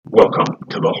Welcome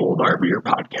to the Hold Our Beer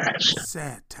podcast.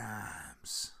 Sad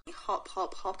times.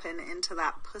 Hopping into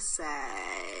that pussy.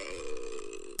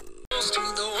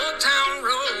 Through the old town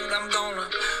road, I'm gonna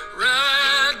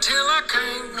ride till I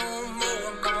can't no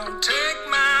more. I'm gonna take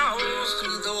my horse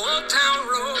through the old town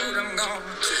road. I'm gonna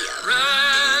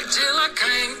ride till I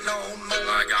can't no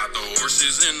more. I got the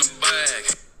horses in the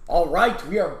back. All right,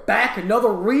 we are back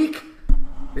another week.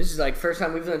 This is like first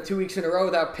time we've done 2 weeks in a row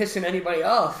without pissing anybody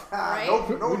off.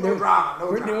 No drama.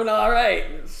 We're doing all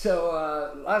right.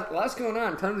 So, lots going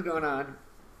on, tons going on.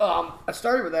 I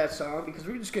started with that song because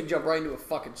we're just gonna jump right into a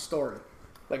fucking story,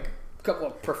 like a couple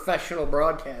of professional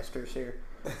broadcasters here.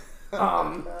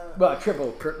 Well,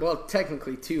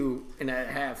 technically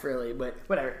 2.5, really, but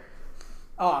whatever.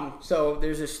 So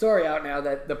there's a story out now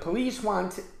that the police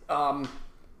want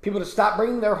people to stop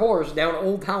bringing their horse down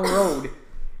Old Town Road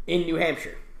in New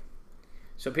Hampshire.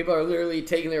 So people are literally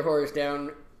taking their horse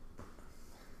down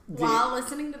while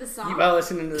listening to the song. Just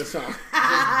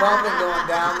Bumping going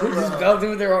down the road. Just belting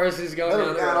with their horses going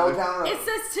down the road. Old Town Road. It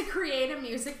says to create a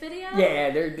music video?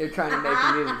 Yeah, they're trying to make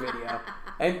a music video.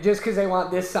 And just because they want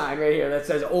this sign right here that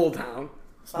says Old Town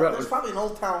Road. There's probably an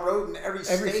Old Town Road in every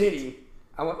state. Every city.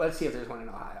 Let's see if there's one in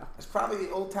Ohio. There's probably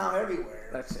Old Town everywhere.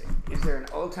 Let's see. Is there an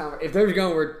Old Town? If there's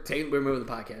going, we're moving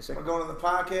the podcast. We're going to the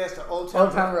podcast to Old Town.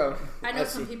 Old Town Road. I know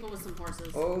Let's some see. people with some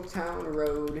horses. Old Town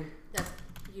Road.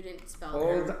 You didn't spell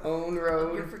Old it. Own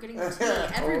Road. You're forgetting the T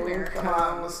everywhere. Come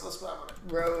on, let's spell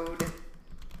it. Road,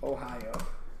 Ohio.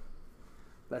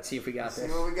 Let's see if we got See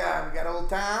this. what we got. We got Old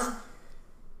Town.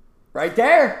 Right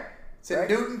there. It's in Right.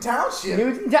 Newton Township.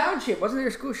 Newton Township. Wasn't there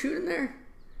a school shooting there?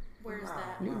 Where's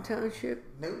that? Newton Township.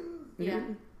 Newton? Yeah.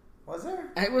 Newton? Was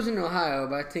there? It wasn't Ohio,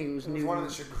 but I think it was It was Newton. one in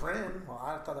the Chagrin. Well,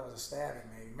 I thought that was a stabbing.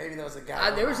 Maybe there was a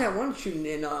guy. There was that one shooting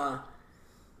in,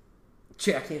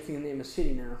 shit, I can't think of the name of the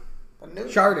city now. Newton.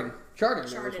 Chardon. Chardon.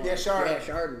 Yeah, Chardon. Yeah,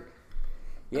 Chardon.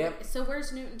 Yep. Okay, so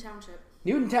where's Newton Township?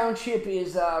 Newton Township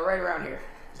is right around here.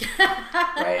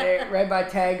 right by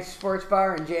Tag's Sports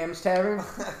Bar and Jam's Tavern.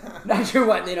 Not sure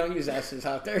why they don't use S's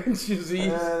out there. It's just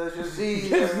Z's. There's just Z's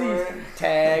Just everywhere. Z's.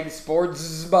 Tag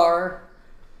Sports Bar.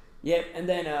 Yep, and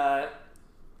then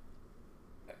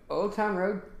Old Town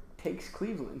Road takes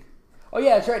Cleveland. Oh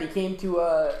yeah, that's right. He came to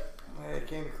Yeah, he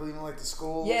came to Cleveland like the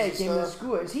schools. yeah, he and came to stuff.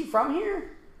 school. Is he from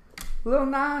here? Lil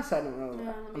Nas? I don't know. Let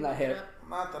me I'm not look hip. it up.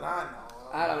 Not that I know.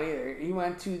 I don't either. He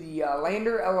went to the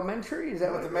Lander Elementary. Is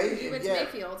that what? With the it is? He went to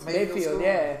Mayfield. Mayfield, School.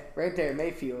 yeah, right there,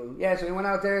 Mayfield. Yeah, so he went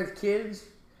out there with kids.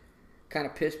 Kind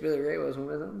of pissed Billy Ray wasn't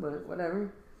with him, but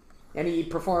whatever. And he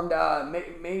performed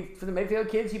for the Mayfield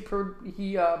kids. He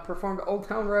performed Old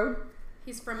Town Road.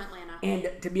 He's from Atlanta.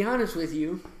 And to be honest with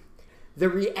you, the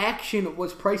reaction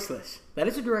was priceless. That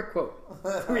is a direct quote.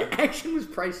 The reaction was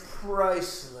priceless.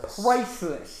 Priceless.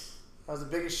 Priceless. That was the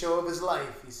biggest show of his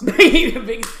life. He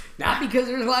said. Not because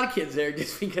there was a lot of kids there,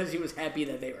 just because he was happy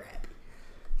that they were happy.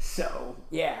 So,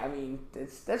 yeah, I mean,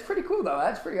 that's pretty cool, though.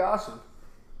 That's pretty awesome.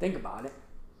 Think about it.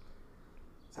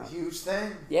 It's a huge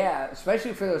thing. Yeah,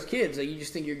 especially for those kids. Like, you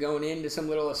just think you're going into some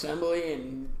little assembly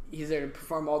and he's there to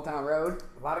perform Old Town Road.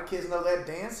 A lot of kids know that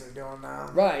dance they're doing now.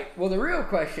 Right. Well, the real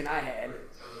question I had...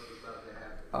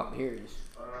 Oh, here it is.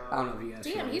 I don't know if you guys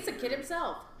Damn, saw he's a kid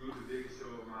himself. Do the biggest show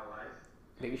of my life.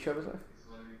 Biggest show of his life? It's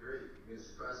going to be great. You can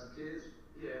surprise some kids?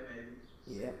 Yeah,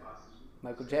 maybe. Yeah. Possibly.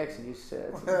 Michael Jackson used to say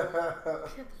that. Get the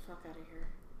fuck out of here.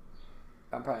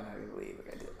 I'm probably not going to believe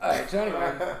it. Alright, so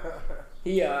anyway.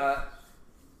 He,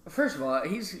 first of all,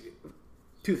 he's...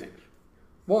 Two things.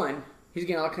 One, he's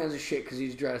getting all kinds of shit because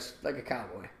he's dressed like a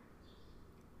cowboy.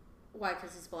 Why?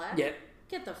 Because he's black? Yeah.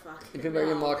 Get the fuck. And people are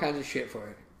giving him all kinds of shit for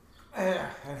it. Yeah,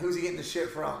 and who's he getting the shit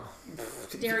from?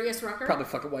 Darius Rucker? Probably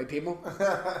fucking white people.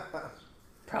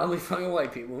 Probably fucking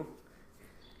white people.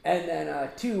 And then,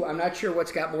 two, I'm not sure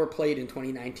what's got more played in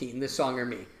 2019, this song or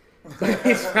me.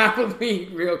 It's probably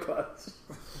real close.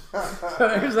 So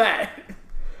there's that.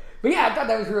 But yeah, I thought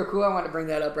that was real cool. I wanted to bring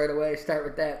that up right away. Start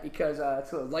with that because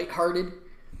it's a little lighthearted.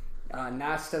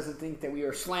 Nas doesn't think that we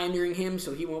are slandering him,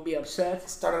 so he won't be upset.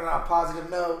 Started on a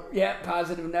positive note. Yeah,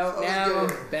 positive note. That was Now,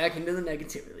 good. back into the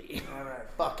negativity. All right,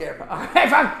 fuck everybody. All right,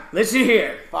 fine. Listen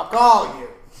here. Fuck all you.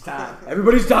 It's time.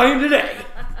 Everybody's dying today.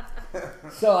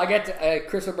 So I got to,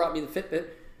 Crystal brought me the Fitbit.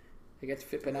 I got the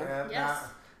Fitbit on. Yeah, Yes.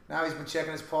 now he's been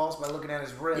checking his pulse by looking at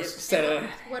his Yep, wrist. instead of,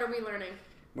 What are we learning?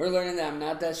 we're learning that I'm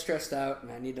not that stressed out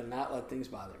and I need to not let things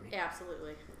bother me. Yeah,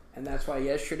 absolutely. And that's why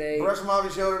yesterday... Brush him off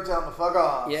your shoulder and tell him to fuck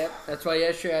off. Yep, that's why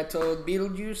yesterday I told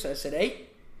Beetlejuice, I said, hey,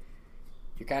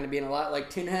 you're kind of being a lot like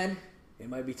Tin Head. It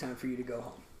might be time for you to go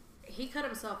home. He cut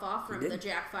himself off from did. the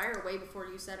Jack Fire way before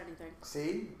you said anything.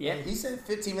 See? Yeah. He said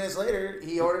 15 minutes later,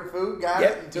 he ordered food, got it,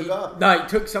 Yep. and took off. No, he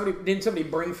took somebody. Didn't somebody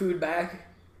bring food back?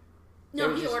 No, It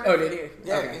was he just- ordered. Oh, it. did he?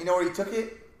 Yeah, Okay. you know where he took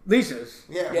it? Lisa's.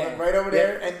 Yeah, went right over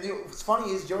there. And what's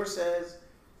funny is George says,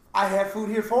 I have food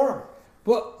here for him.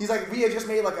 Well, He's like, we had just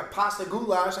made like a pasta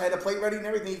goulash. I had a plate ready and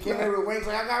everything. He came over with wings.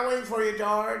 Like, I got wings for you,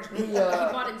 George. he, He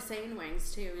bought insane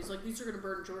wings too. He's like, these are gonna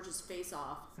burn George's face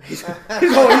off. he just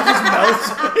melts.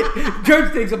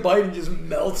 George takes a bite and just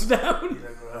melts down.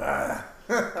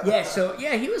 Yeah, so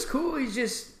yeah, he was cool. He's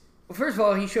just well, first of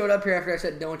all, he showed up here after I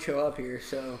said don't show up here.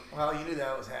 So Well, you knew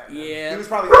that was happening. Yeah. He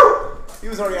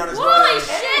was already on his Holy way.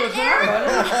 shit, Eric!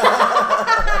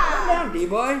 calm down,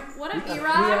 D-boy. What up, We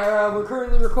E-Rock? are we're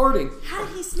currently recording. How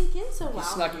did he sneak in so well?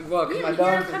 Snuck in well, 'cause We my didn't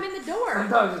hear him dog's come in the my door.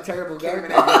 dog's a terrible Came guy.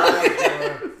 in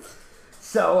at the door.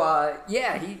 So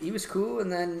yeah, he was cool,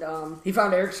 and then he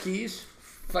found Eric's keys.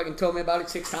 Fucking told me about it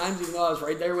 6 times, even though I was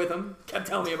right there with him. Kept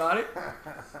telling me about it.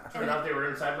 Turned out they were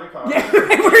inside my car. Yeah,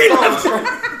 where he left.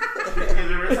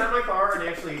 They were inside my car, and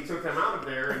actually he took them out of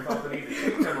there and felt the need to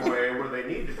take them away where they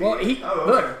needed to be. Well, he oh,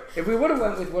 okay. look. If we would have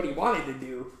went with what he wanted to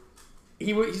do,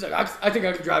 he's like, I think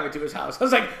I can drive it to his house. I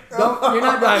was like, don't, you're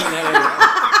not driving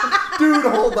that Dude,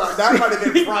 hold on. That might have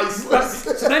been anyway. priceless.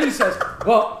 So then he says,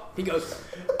 well, he goes,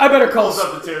 I better call. Pulls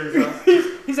up the Terry's up.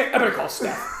 He's like, I better call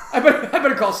Steph. I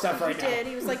better call Steph right He now. did.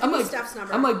 He was like, I'm give me like, Steph's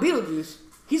number. I'm like, Beetlejuice.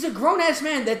 He's a grown ass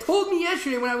man that told me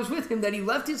yesterday when I was with him that he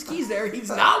left his keys there. He's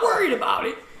not worried about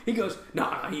it. He goes, no,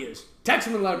 he is. Text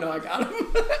him and let him know I got him.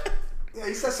 Yeah,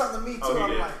 he said something to me too. Oh, he I'm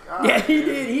did. like, all Yeah, right. he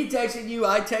did. He texted you.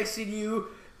 I texted you.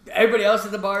 Everybody else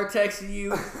at the bar texted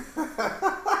you.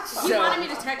 He wanted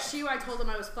me to text you. I told him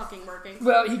I was fucking working.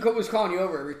 Well, he was calling you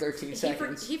over every 13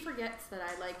 seconds. He forgets that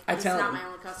I he's tell not him. my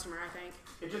only customer, I think.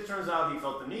 It just turns out he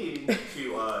felt the need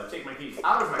to take my keys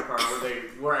out of my car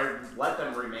where I let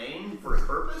them remain for a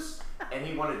purpose, and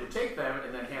he wanted to take them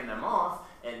and then hand them off,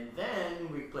 and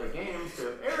then we play games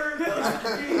to Eric, that's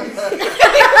your keys.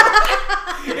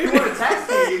 If you want to text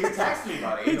me, you can text me,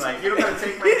 buddy. Like, you don't gotta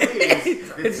take my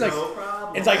keys. It's like- no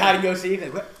problem. It's like hide and go seek.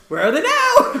 Like, where are they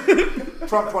now?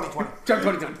 Trump 2020. Truck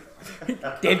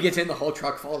 2020. Dave gets in, the whole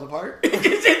truck falls apart. It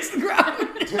just hits the ground.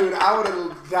 Dude, I would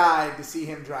have died to see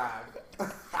him drive.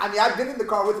 I mean, I've been in the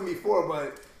car with him before,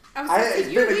 but I was gonna it's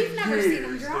say, been we've never seen him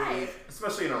years, drive.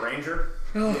 Especially in a Ranger.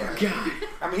 Oh, Yeah. God.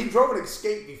 I mean, he drove an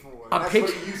Escape before. I'm That's what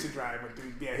picture- he used to drive. But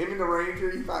dude, yeah, him in the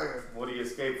Ranger, he probably. What do you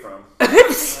escape from?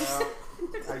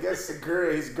 I guess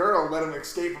his girl let him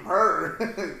escape from her.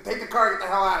 Take the car, get the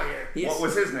hell out of here. He, What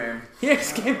was his name? he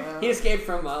escaped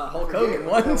from Hulk Hogan Yeah,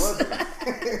 what once. was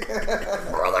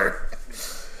it? Brother.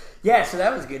 Yeah, so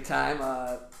that was a good time.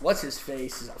 What's his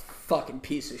face is a fucking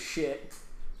piece of shit.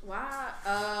 Wow.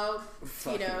 Oh,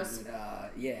 Tito's.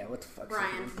 Fucking, yeah, what the fuck?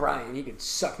 Brian. Brian, he could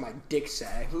suck my dick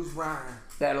sack. Who's Ryan?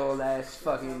 That old ass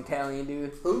fucking Italian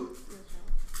dude. Who?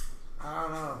 I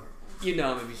don't know. You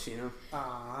know him if you've seen him.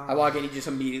 I I walk in, he just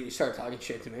immediately started talking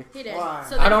shit to me. He did. Why?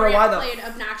 So I don't know then why Brad the- played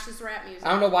obnoxious rap music.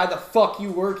 I don't know why the fuck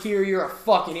you work here. You're a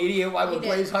fucking idiot. Why He would did.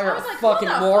 Blaze I hire a was like, fucking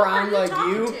who the moron fuck are like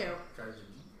talking you? to?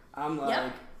 I'm like,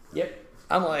 Yep. yep.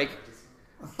 I'm like,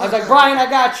 I was like, Brian, I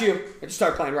got you. I just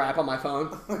started playing rap on my phone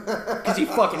because he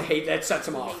fucking hates that. Sets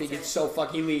him off. He gets so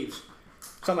fucking he leaves.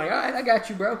 So I'm like, all right, I got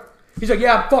you, bro. He's like,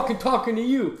 yeah, I'm fucking talking to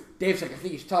you. Dave's like, I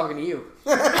think he's talking to you.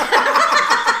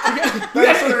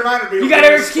 That's what it reminded me of. You got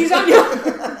Eric's keys on you?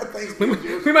 Thanks,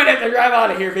 Beetlejuice. We might have to drive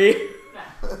out of here, B.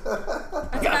 That's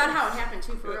about how it happened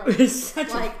too, for real. He's such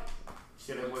a Like,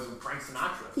 Should have was Frank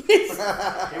Sinatra.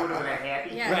 They would have been a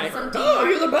happy. yeah, right. some Oh,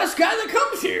 you're the best guy that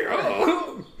comes here.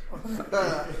 Oh.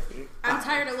 I'm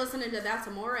tired of listening to That's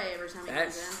Amore every time he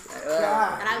comes That's in.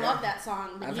 God, And I love that song,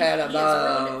 but I've he had has ruined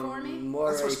it about for me.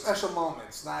 more. That's for special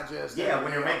moments, not just. Yeah,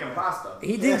 when you're making pasta.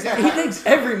 He thinks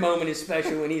every moment is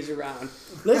special when he's around.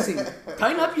 Listen,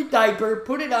 tighten up your diaper,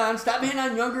 put it on, stop hitting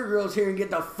on younger girls here, and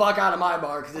get the fuck out of my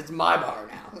bar because it's my bar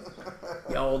now.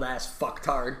 You old ass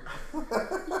fucktard. All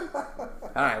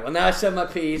right, well now I said my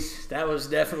piece. That was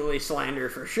definitely slander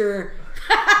for sure.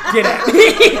 Get at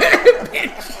me,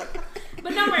 bitch.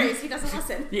 But no worries, he doesn't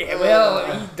listen. Yeah,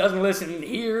 well, he doesn't listen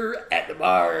here, at the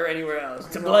bar, or anywhere else.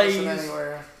 To Don't listen Blaze.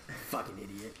 anywhere. Fucking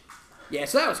idiot. Yeah,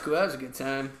 so that was cool. That was a good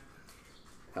time.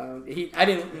 I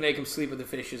didn't make him sleep with the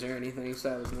fishes or anything,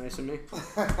 so that was nice of me.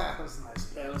 That was nice.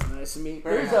 That was nice of me.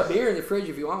 Very There's nice. a beer in the fridge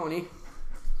if you want one, E.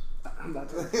 I'm about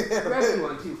to grab me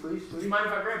one too, please. Do you mind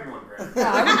if I grab one, Greg?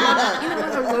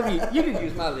 Yeah, I would love you. You can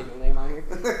use my legal name on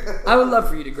here. I would love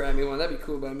for you to grab me one. That'd be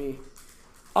cool by me.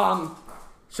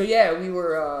 So yeah, we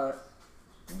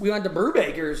went to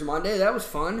Brewbakers Monday. That was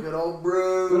fun. Good old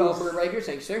bro. Good old Brewbakers,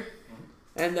 thanks, sir.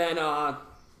 And then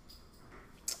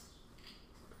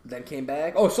Then came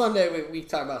back. Oh, Sunday. We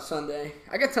talk about Sunday.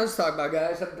 I got tons to talk about,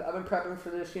 guys. I've been prepping for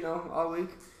this, all week.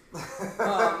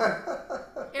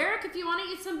 Eric, if you want to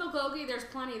eat some bulgogi, there's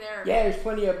plenty there. Yeah, there's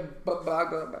plenty of. I'm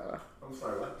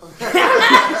sorry, what?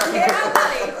 Yeah,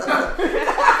 buddy.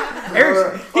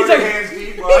 Eric's, he's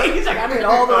like, I'm in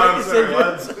all the right I'm sorry,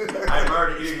 decisions. what? I'm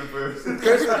already eating the food.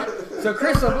 So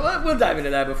Crystal, we'll dive into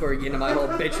that before we get into my whole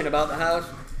bitching about the house.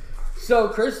 So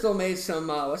Crystal made some,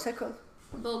 what's that called?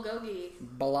 Bulgogi.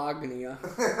 Bologna.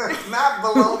 Not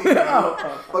bologna,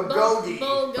 bulgogi.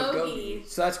 Bulgogi.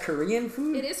 So that's Korean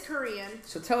food? It is Korean.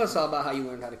 So tell us all about how you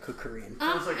learned how to cook Korean.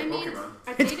 Sounds like a Pokemon.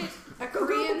 I dated a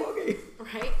Korean. Bulgogi.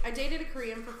 Right? I dated a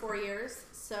Korean for 4 years.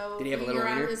 So Did he have a we little were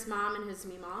wiener? around his mom and his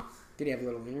Mima. Did he have a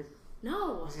little wiener?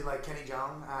 No. Was he like Kenny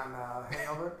Jong on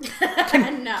Hangover? No.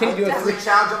 Can he do a Does the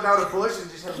child jump out of the bush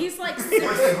and just have He's like Was six. he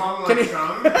hung Can like he-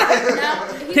 Chung? No,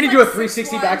 he's Can he like do a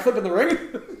 360 6'1". backflip in the ring?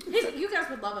 You guys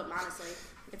would love him, honestly.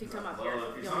 If you come up here. Well,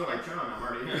 if he's you'll hung meet like him. Chung, I'm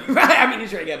already in. Right, I mean,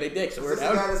 he's already got a big dick, so Is we're this the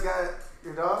guy down. that's got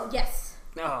your dog? Yes.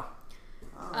 No.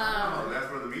 Oh, that's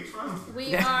where the meat's from?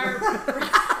 We are. Oh,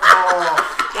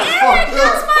 Eric,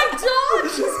 that's my dog.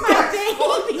 She's my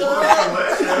baby.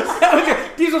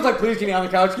 Delicious. Diesel's like, please get me on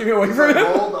the couch, get me away from him.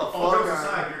 hold the All jokes fuck on.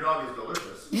 aside, your dog is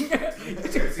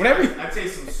delicious. Whatever, I'd say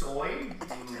some soy.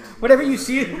 whatever you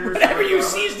see, Ginger, whatever you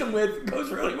soy seasoned them with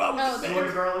goes really well with Oh, the garlic,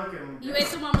 soy, garlic, and You ate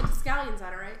the one with the scallions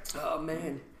on it, right? Oh,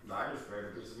 man. I just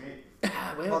grabbed a piece of meat.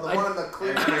 Well, the one in the And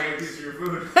clear. I ate a piece of your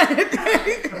food.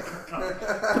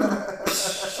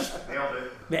 Nailed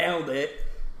it. Nailed it.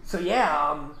 So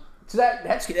yeah, so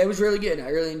that's good. That was really good. I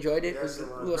really enjoyed it. Yes, It was it a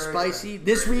was. little Very spicy.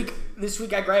 This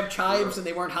week I grabbed chives and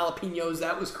they weren't jalapenos.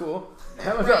 That was cool.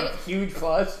 That was Right. a huge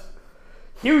plus.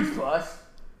 Huge plus.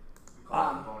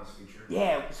 Call it a bonus feature.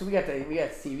 Yeah. So we got the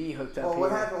TV hooked up. Well, what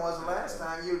here. happened was the last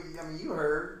time you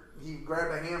heard he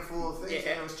grabbed a handful of things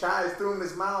Yeah. and it was chives, threw him in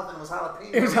his mouth, and it was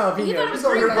jalapeno. It was jalapeno. You thought it was He's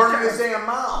over here green burning beans. his damn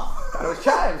mouth. Thought it was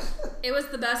chives. It was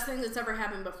the best thing that's ever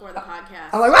happened before the podcast.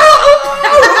 I'm like,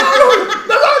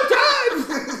 oh,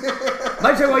 chives!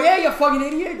 Mike said, well, yeah, you fucking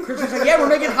idiot. Chris was like, yeah, we're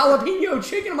making jalapeno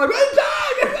chicken. I'm like,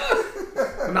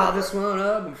 I mouth this one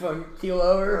up and fucking keel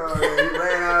over. Oh, yeah, he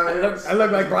ran out of there. I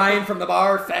look like Brian from the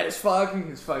bar, fat as fuck.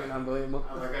 It's fucking unbelievable.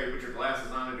 I like how you put your glasses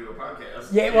on to do a podcast.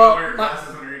 Yeah, You well, don't wear your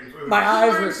glasses when you're eating food. My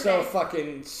eyes Warm were so today.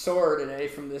 fucking sore today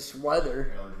from this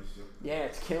weather. Allergies too. Yeah,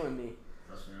 it's killing me.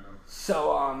 Trust me, I know.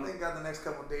 So, Thank God the next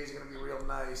couple of days are gonna be real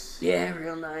nice. yeah,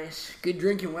 real nice. Good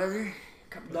drinking weather.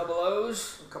 Couple double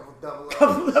O's. A couple double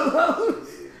Couple double O's.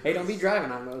 Hey, don't be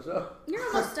driving on those, though. You're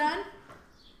almost done.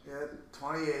 Yeah,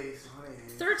 28.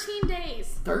 13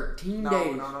 days. 13 No,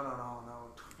 days. no.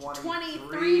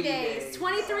 23 days.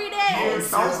 23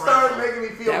 days. Don't start making me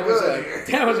feel That was good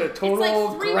here. a total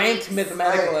like 3 Grant weeks.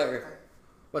 mathematical Hey. error.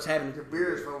 What's happening? Your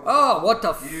beer is full. Oh, what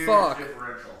the Huge fuck?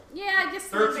 differential. Yeah, I guess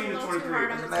 13 a to little too 23.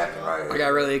 hard on Isn't the that table. right? I got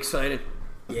really excited.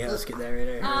 Yeah, let's get that right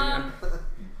there.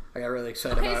 I got really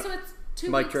excited Okay, about so it's 2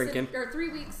 Mike weeks drinking. or 3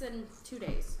 weeks and 2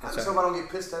 days. I just hope I don't get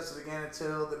piss tested again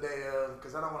until the day of,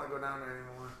 because I don't want to go down there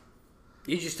anymore.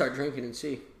 You just start drinking and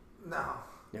see. No.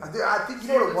 Yeah. I think you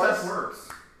See know if what it the test was. works.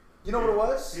 You know what it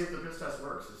was? See if the piss test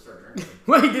works. Just start drinking.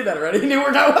 Well, he did that already. He knew it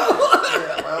worked out well.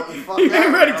 Yeah, well, we fucked He that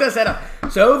already up. tested that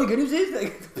out. So the good news is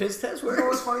the piss test You know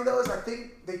what's works. funny though is I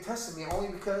think they tested me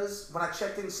only because when I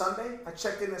checked in Sunday, I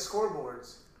checked in the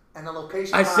scoreboards and the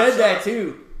location. I pops said that up.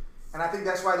 too. And I think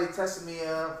that's why they tested me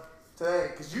today,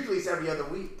 because usually it's every other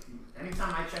week.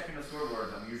 Anytime I check in the scoreboard,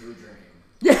 I'm usually drinking.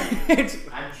 Yeah, it's,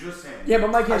 I'm just saying. yeah,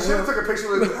 but Mike I has should have took a picture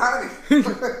with Honey.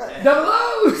 double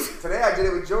O's. Today I did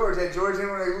it with George. I had George in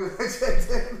when I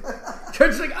checked in.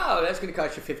 George's like, oh, that's gonna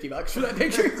cost you $50 for that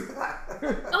picture.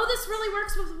 Oh, this really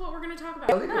works with what we're going to talk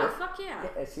about. Oh, Oh, fuck yeah.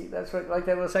 Yeah, see, that's what like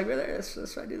that little segment there.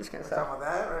 That's why I do this kind of Talking stuff.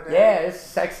 about that right there. Yeah, this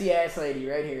sexy ass lady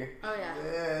right here. Oh, yeah.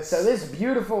 Yes. So this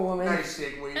beautiful woman. nice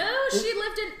shake weed. Oh, she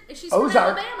lived in. She's from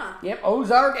Ozark. Alabama. Yep,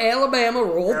 Ozark, Alabama.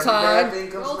 Roll Every bad Tide.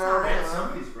 thing comes Roll from Tide. Man, Alabama.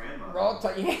 somebody's grandma. Roll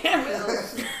Tide. Yeah,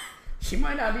 well, she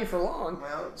might not be for long.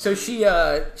 Well, So she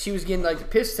was getting like the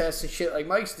piss tests and shit like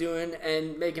Mike's doing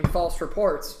and making false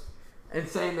reports and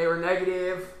saying they were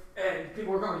negative and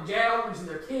people were going to jail, losing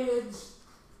their kids.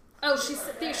 Oh, she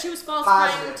was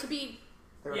falsifying Positive. to be.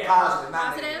 they were Yeah, positive,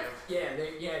 not positive.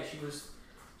 negative. Yeah, she was.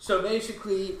 So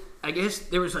basically, I guess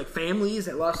there was like families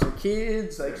that lost their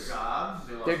kids, like Their jobs.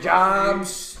 They lost their custody.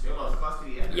 jobs. They lost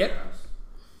custody and Yep. their jobs.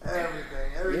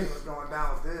 Everything was going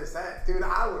down with this. That dude,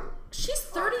 I would. She's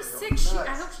Oh, 36. nuts.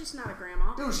 I hope she's not a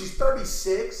grandma. Dude, she's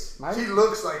 36. My- She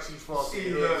looks like she's fucking. She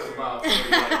looks about 40.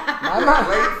 My mom,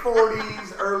 late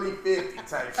 40s, early 50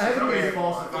 type shit. Somebody Yeah.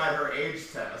 falsified her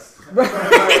age test. Like,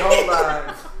 hold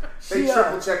on. They She,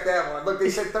 triple check that one. Look, they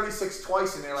said 36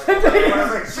 twice in there. Like,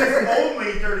 whatever. It's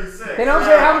only 36. They don't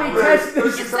say how many Right. tests.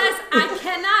 It says, I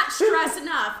cannot stress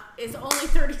enough, it's only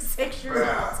 36 years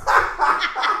old.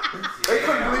 They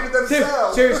couldn't believe it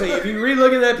themselves. Seriously, if you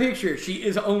re-look at that picture, she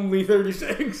is only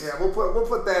 36. Yeah, we'll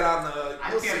put that on the.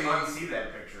 I You'll can't see. unsee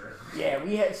that picture. Yeah,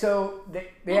 we had they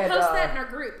We'll had post that in our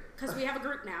group, because we have a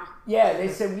group now. yeah, they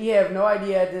said we have no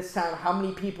idea at this time how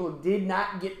many people did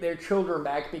not get their children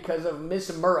back because of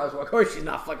Miss Murrah's. Well, of course she's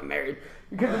not fucking married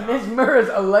because of Miss Murrah's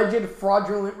alleged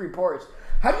fraudulent reports.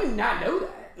 How do you not know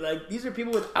that? Like, these are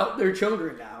people without their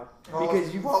children now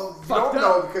because you don't fucked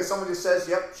know up. because someone just says,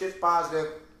 "Yep, shit's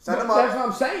positive." Send them That's up. what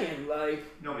I'm saying. Like,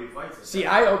 Nobody fights it. see,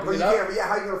 I But opened you it up. can't. Yeah,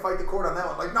 how you gonna fight the court on that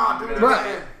one? Like, nah, do it Right.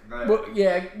 again. Right. Well,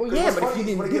 yeah, But but what's if funny you is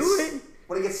didn't when do it,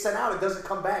 when it gets sent out, it doesn't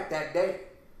come back that day.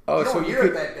 oh, you don't so you hear it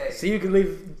could, that day. so you could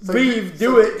leave, So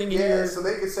do it, thinking yeah, you're. so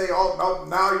they could say, "Oh, no,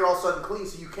 now you're all sudden clean,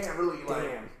 so you can't really like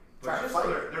Damn. try But to just fight."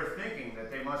 so it." they're thinking that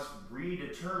they must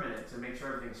redetermine it to make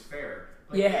sure everything's fair.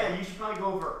 Like, Yeah. you should probably go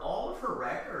over all of her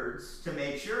records to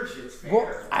make sure shit's fair.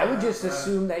 Well, I would just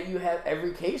assume that you have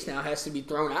every case now has to be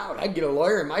thrown out. I'd get a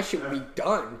lawyer and my shit would be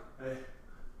done.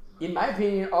 In my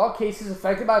opinion, all cases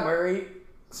affected by Murray.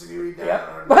 So you read that.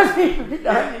 Yep. Must be done. You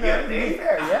know, Yeah, to be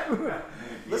fair. Yep.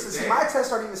 Listen, see, my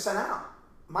tests aren't even sent out.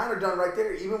 Mine are done right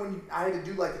there. Even when I had to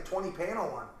do like a 20-panel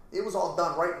one, it was all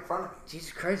done right in front of me.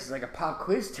 Jesus Christ, it's like a pop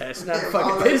quiz test, not a Yeah,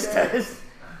 fucking all right piss there. test.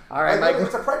 All right, Like, Mike.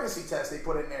 it's a pregnancy test they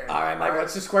put in there. All right, Mike.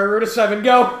 What's the square root of 7?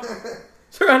 Go.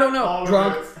 Sir, I don't know. All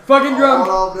Drunk. of it. Fucking drunk.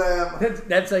 All of them.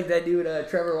 That's like that dude,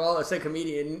 Trevor Wallace, that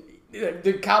comedian,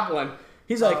 the cop one.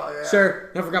 He's like, Oh, yeah.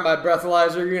 "Sir, I forgot my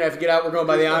breathalyzer. You're gonna have to get out. We're going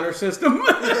by the honor system."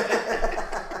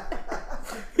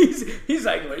 he's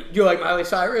like, "Do you like Miley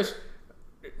Cyrus?"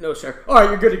 "No, sir." "All right,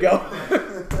 you're good to go."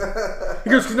 He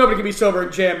goes, "Because nobody can be sober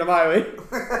and jam to Miley."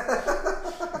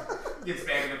 Gets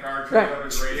back in the car, turns Right. over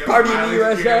his radio. Party in the Miley's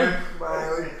USA. jamming.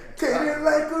 Miley, take it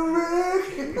like a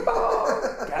wreck.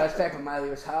 God, that's back when Miley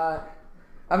was hot.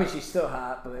 I mean, she's still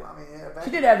hot, but I mean, yeah, back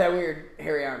she did have that weird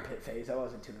hairy armpit phase. I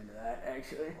wasn't too into that,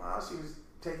 actually. Well, she was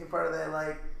taking part of that,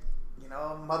 like, you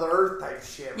know, Mother Earth type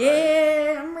shit, right?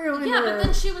 Yeah, I'm real into Yeah, but her.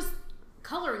 then she was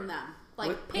coloring them, like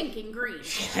What? pink and green.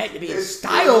 She had to be in It's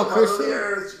style, still Mother Kristen.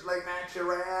 Earth. She's like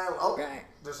natural. Oh, Right.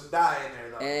 there's some dye in there,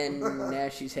 though. And now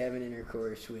she's having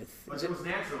intercourse with. But it was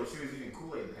natural. She was using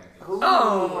Kool-Aid packets. Ooh,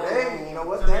 Oh. hey, you know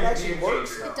what? It's a That big actually game works,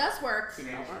 changer. though. It does work. It's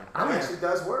natural. I'm That gonna, actually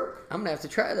does work. I'm gonna have to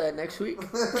try that next week.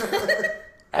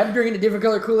 I'm drinking a different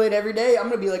color Kool-Aid every day. I'm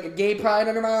gonna be like a gay pride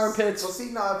under my So armpits.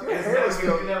 see, now if your It's hair not is we do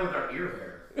still, that with our ear hair.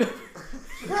 Just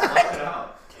fluff it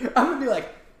out. I'm gonna be like,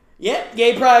 yep,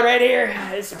 gay pride right here.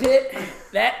 This pit,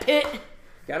 that pit,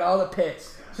 got all the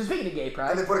pits. So speaking of gay and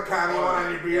pride, then put a commie one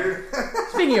on your beard.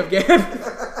 speaking of gay,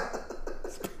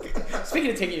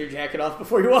 speaking of taking your jacket off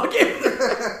before you walk in.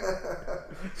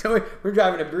 So we're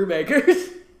driving to Brewbaker's.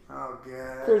 Oh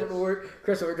god.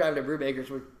 Chris, we're driving to Brewbaker's.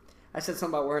 I said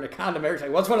something about wearing a condom. Eric's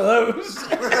like, what's one of those?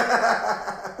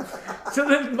 So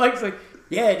then Mike's like,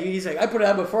 yeah, dude. He's like, I put it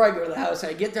on before I go to the house. And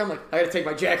I get there, I'm like, I gotta take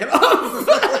my jacket off.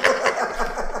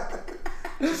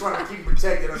 Just want to keep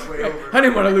protected on the way over. I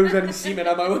didn't want to lose any semen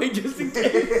on my way just in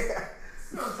case.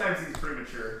 Sometimes he's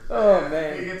premature. Oh, He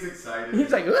man. gets excited.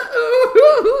 He's like, We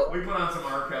put on some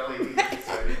R. Kelly. He gets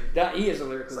excited. he is a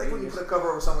lyrical It's like when you genius. put a cover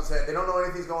over someone's head. They don't know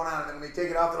anything's going on, and then when they take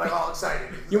it off, they're like all excited.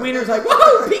 Your wiener's like,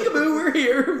 whoa, peekaboo, we're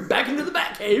here. Back into the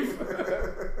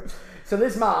Batcave. So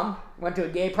this mom went to a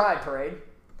gay pride parade,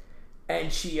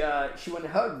 and she went and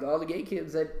hugged all the gay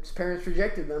kids that his parents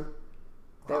rejected them.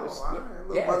 That was wow.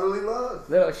 Little motherly love.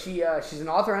 Little, she's an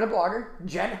author and a blogger.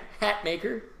 Jen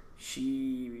Hatmaker.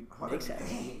 She What makes a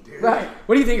hats. name, dude. Right.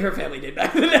 What do you think her family did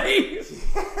back in the day?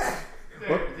 They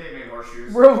made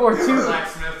horseshoes. World War II.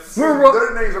 Blacksmiths. Their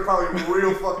names are probably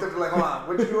real fucked up. They're like, hold on,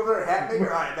 what'd you do over there? Hat maker?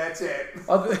 Alright, that's it.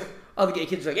 All the gay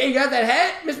kids are like, hey, you got that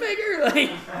hat, Miss Maker?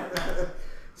 Like,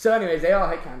 so anyways, they all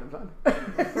had condoms on.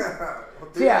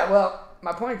 So yeah, well,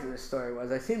 my point to this story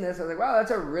was I seen this, I was like, wow, that's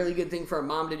a really good thing for a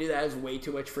mom to do that has way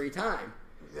too much free time.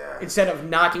 Yeah. Instead of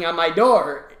knocking on my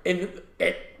door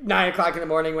at 9 o'clock in the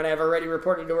morning when I've already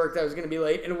reported to work that I was going to be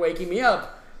late and waking me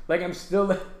up. Like I'm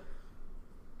still...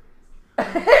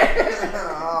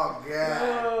 Oh, God.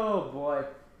 Oh, boy.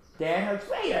 Dad hugs?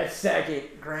 Wait a second.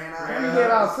 Grana. Let me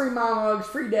get all free mom hugs,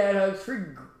 free dad hugs, free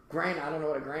grain. I don't know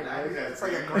what a grain is. It's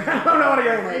like a I grana. don't know what a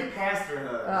grain Free is. pastor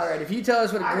hugs. All right, if you tell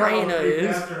us what a I got grain all free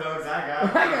is... pastor hugs I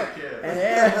got when I was a kid.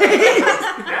 Yeah.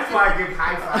 That's why I give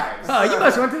high fives. Oh, you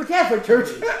must have went to the Catholic church.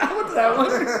 I went to that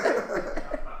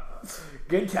one.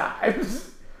 Good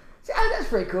times. See, that's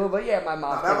pretty cool, but yeah, my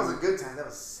mom... No, that was a good time. That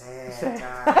was sad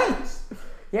times.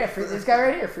 Yeah, free, this guy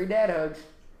right here, free dad hugs.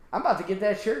 I'm about to get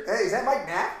that shirt. Hey, is that Mike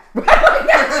Knapp?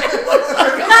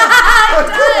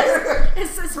 It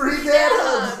says Free free dad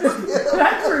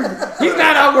dad. He's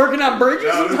not out working on bridges.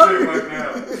 No, He's, this ain't like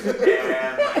now.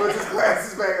 Yeah, Puts his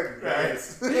glasses back.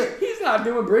 Nice. he's not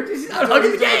doing bridges. He's not He's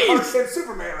hugging the doing Clark games. Kent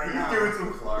Superman right now. He's doing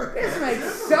some Clark. This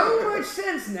makes so much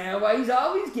sense now why he's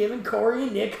always giving Corey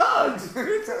and Nick hugs.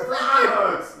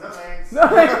 Hugs. No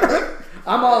thanks.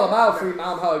 I'm all about free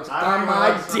mom hugs on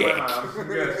my dick. I'm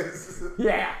good.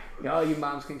 Yeah. All you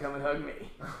moms can come and hug me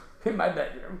in my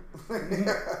bedroom.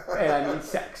 And I mean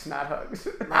sex, not hugs.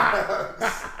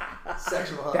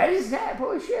 Sexual hug. That is that.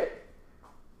 Holy shit.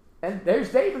 And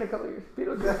there's Dave in a couple of years.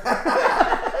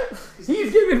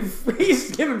 he's giving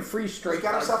free He straight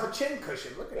got hugs. himself a chin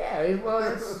cushion. Look at Yeah, well,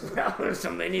 there's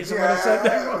something. They need someone to set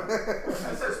that one.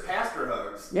 That says pastor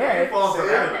hugs. Yeah, I'm falling for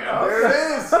that again. There it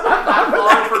is. I'm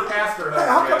falling for pastor hugs. Hey,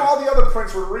 how come again. all the other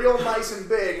prints were real nice and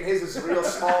big and his is real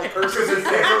small and cursive? Because it's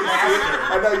pastor.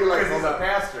 I know you're like, Because he's hold a up.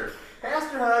 pastor.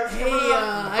 Pastor hugs. Hey, come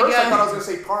on. First I thought I was going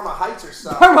to say Parma Heights or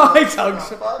something. Parma Heights hugs.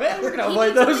 Fuck. Man, we're gonna He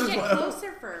avoid needs those to as get well.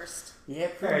 closer first.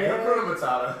 Yep. Hey, Yeah. go Kuna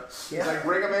Matata. He's like,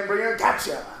 bring him in,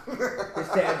 gotcha. His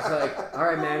dad's like, all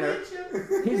right, man.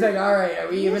 He's like, all right, are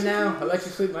we even now? I'll let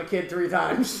you sleep with my kid 3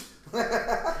 times.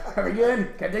 Are we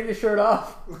good? Can I take the shirt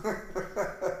off?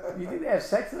 You think they have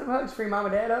sex in them hugs? Free mom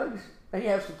and dad hugs? Then you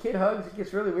have some kid hugs. It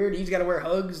gets really weird. He's got to wear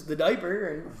Hugs, the diaper.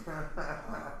 And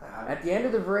at the end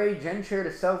of the parade, Jen shared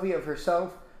a selfie of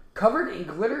herself covered in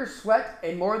glitter, sweat,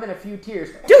 and more than a few tears.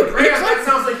 Dude, Grant, it's like, that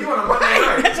sounds like you on a Monday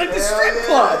night. that's like the Hell strip yeah,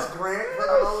 club. that's Grant putting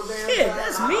on all the damn Shit, time.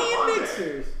 that's me on and there.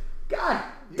 Mixers. God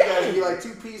You guys damn. be like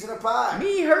 2 peas in a pie.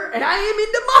 Me, her, and I am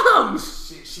into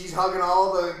moms. She's hugging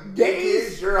all the gay Gays.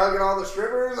 kids. You're hugging all the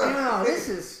strippers. Wow, this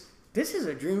is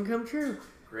a dream come true.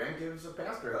 Grant gives a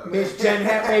pastor hug. Miss Jen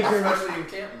Hatmaker. Especially in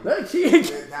Canton. Look,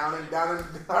 down in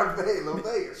Hard Bay, Little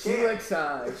Vegas. she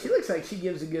looks like she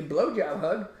gives a good blowjob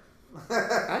hug.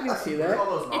 I can see that. All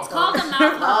those It's mouth called a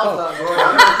hugs. mouth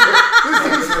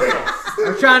hug.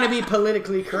 I'm trying to be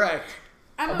politically correct.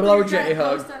 I'm A over blow here trying J to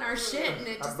hug. post on our shit and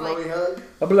it A just blowy like hug.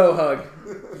 A blow hug.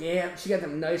 Yeah, she got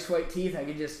them nice white teeth. I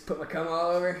could just put my cum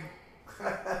all over.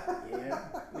 Yeah,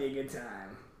 be a good time.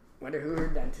 Wonder who her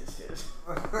dentist is.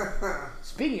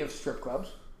 Speaking of strip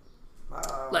clubs,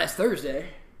 last Thursday,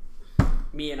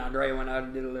 me and Andre went out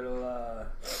and did a little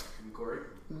Corey.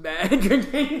 bad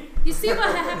drinking. you see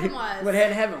what happened was What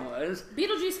had heaven was,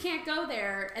 Beetlejuice can't go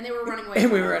there and they were running away. and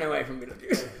from we him. were running away from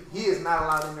Beetlejuice. He is not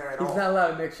allowed in there at He's all. not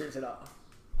allowed mixers at all.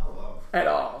 Oh, wow. At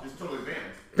all. Just totally banned.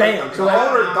 Bam. The So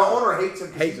I- owner hates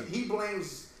him. 'Cause Hates him. He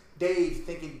blames Dave,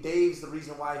 thinking Dave's the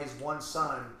reason why his one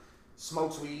son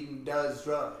smokes weed and does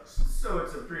drugs. So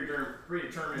it's a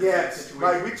predetermined Yes,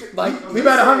 situation. we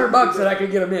bet $100 that I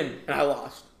could get him in, and I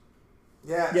lost.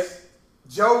 Yes. Yep.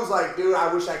 Joe's like, dude,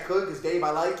 I wish I could because Dave, I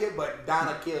like it, but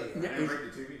Donna kill you. I didn't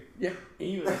break the TV. Yeah,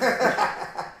 he was.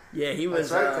 Yeah, he was.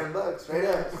 That's right, $10 straight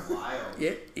up. Wild.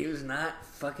 Yeah, he was not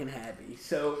fucking happy.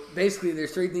 So basically,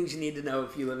 there's 3 things you need to know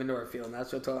if you live in Northfield. And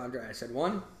that's what I told Andre. I said,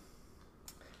 1,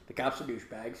 the cops are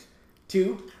douchebags.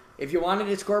 2, if you wanted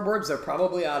at scoreboards, they're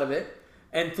probably out of it.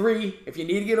 And 3, if you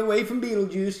need to get away from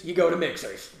Beetlejuice, you go to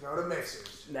Mixers. Go to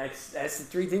Mixers. That's the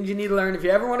 3 things you need to learn. If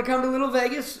you ever want to come to Little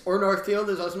Vegas, or Northfield,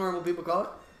 as us normal people call it.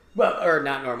 Well, or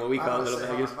not normal, we call it Little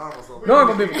Vegas.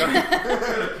 Normal people call it.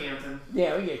 Go to Canton.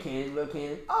 Yeah, we get candy, little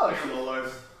candy. Oh, Little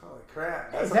life. Holy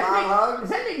crap. Hey, That's is a that mom hug? Nick, is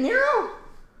that Nick Nero?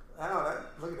 I know that.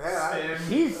 Look at that. Spin.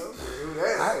 He's Dude,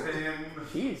 that is.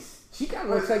 Spin. she kind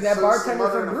of looks like that So bartender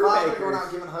mother from and father going out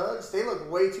Brewbaker. giving hugs. They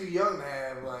look way too young to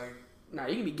have No,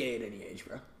 you can be gay at any age,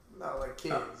 bro. like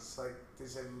kids. Like they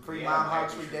said, free Yeah, mom like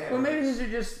hugs, free you dad. should. Well, maybe hugs. these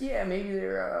are just maybe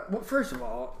they're. Well, first of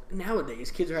all,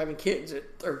 nowadays kids are having kids at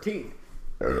 13.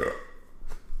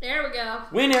 There we go.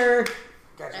 Winner.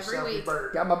 Got every yourself a week.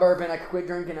 bird. Got my bourbon. I could quit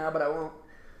drinking now, but I won't.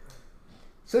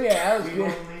 So yeah, that was We've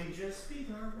good. only just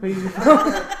begun.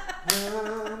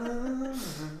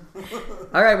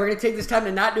 All right, we're gonna take this time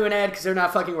to not do an ad because they're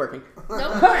not fucking working. All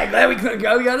Nope. right, glad we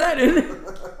got that in.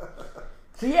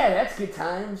 So yeah, that's good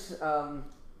times. I'm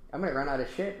gonna run out of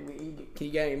shit. Can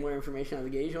you get any more information on the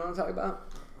gays you want to talk about?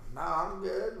 No, I'm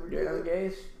good. We're Good on the good.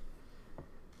 gays.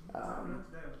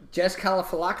 Jess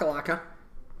Kalafalakalaka.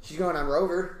 She's going on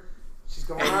Rover. She's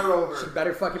going on Rover. She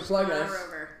better fucking plug Come on, us.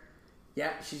 Rover.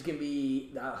 Yeah, she's gonna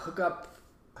be the hookup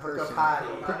Hook up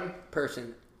person. potty.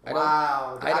 Person.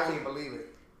 Wow. I I don't- can't believe it.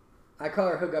 I call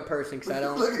her hookup person because I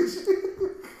don't. Look at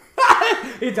you.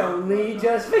 It's only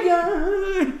just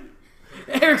begun.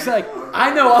 Eric's like,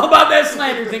 I know all about that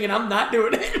slander thing, and I'm not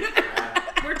doing it.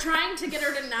 We're trying to get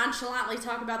her to nonchalantly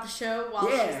talk about the show while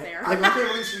Yeah. she's there. I can't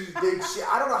believe she did shit.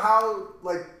 I don't know how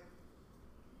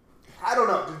I don't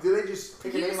know. Do they just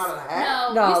pick a name out of the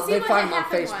hat? No, No, you see they what find had them on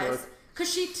happened Facebook.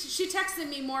 Because she texted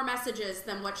me more messages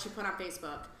than what she put on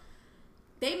Facebook.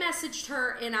 They messaged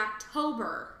her in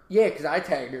October Yeah, because I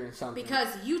tagged her in something. because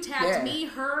you tagged Yeah. me,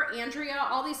 her, Andrea,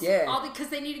 all these, Yeah. because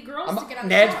they needed girls to get on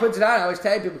the Nads show. puts it on. I always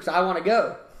tag people because I want to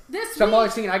go. This So I'm week,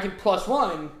 always thinking I can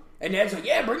 +1. And Ned's like,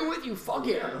 yeah, bring him with you. Fuck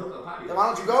it. Then why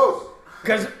don't you go?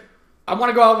 Because I want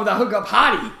to go out with a hookup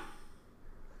hottie.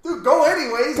 Dude, go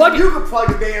anyways. Plug You it. can plug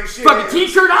the damn shit Fucking in.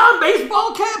 t-shirt on,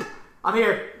 baseball cap. I'm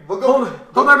here. We'll go-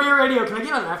 Hold on, your radio. Can I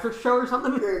get on an after show or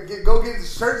something? Yeah, go get the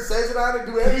shirt that says it on and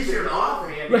do everything. T-shirt off,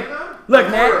 man. Look,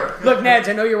 Nads,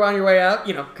 I know you're on your way out,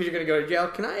 you know, because you're going to go to jail.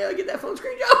 Can I get that phone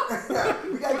screen, Joe?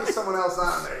 We gotta get someone else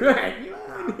on there.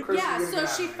 Right. Chris yeah, is gonna so get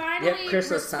she on there. finally Yep,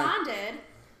 Christmas time. responded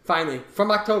Finally,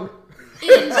 from October. in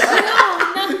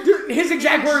June. His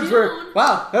exact words were,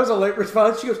 wow, that was a late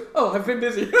response. She goes, oh, I've been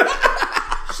busy.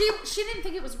 She didn't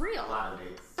think it was real. A lot of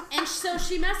dates. And so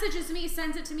she messages me,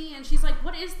 sends it to me, and she's like,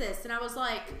 what is this? And I was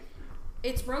like,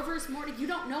 it's Rover's Morning. You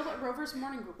don't know what Rover's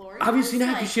Morning Glory is? Obviously not,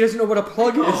 Like, because she doesn't know what a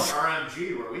plug is. Oh,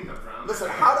 RMG, where we come from. Listen,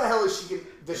 how the hell is she?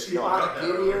 Does she know how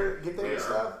to get there and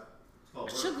stuff?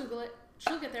 she'll Google it.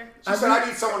 She'll get there. She said, "I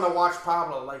need someone to watch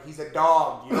Pablo like he's a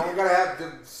dog. You don't gotta have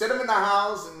to sit him in the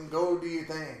house and go do your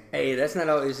thing. Hey, that's not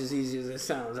always as easy as it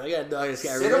sounds. I got a dog that's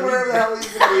got Sit him really wherever the hell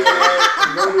he's gonna be at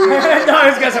and go do your that thing."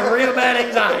 dog's got some real bad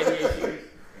anxiety issues.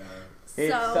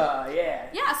 It's, So, yeah.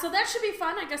 yeah, so that should be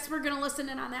fun. I guess we're going to listen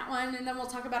in on that one, and then we'll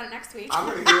talk about it next week. I'm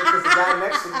gonna hear it because the guy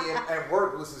next to me at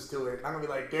work listens to it. I'm gonna be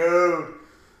like, dude.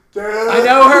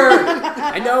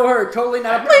 I know her. Totally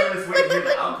not a I'm just waiting to hear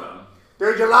the outcome.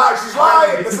 Dude, you're lying. She's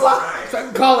lying. It's lying. So I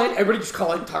can call in. Everybody just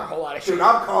call in and talk a whole lot of shit. Dude,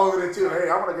 I'm calling it too. Hey,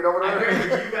 I want to get over I'd there.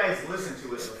 rather you guys listen to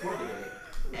it before the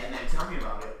date and then tell me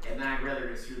about it, and then I'd rather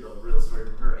just hear the real story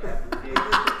from her after the date,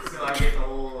 so I get the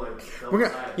whole We're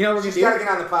gonna, you know what we're She's gonna gotta do?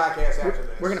 get on the podcast after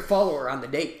this. We're gonna follow her on the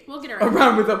date. We'll get her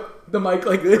Around with the mic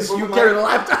like this. The boom You mic. carry the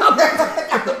laptop.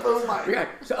 Got the boom mic. Yeah.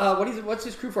 So, what's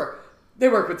his crew for? They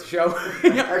work with the show.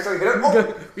 Actually, hit it.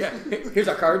 Oh. Yeah. Here's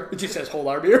our card. It just says "Hold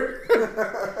our beer."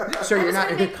 Sir, I you're was not.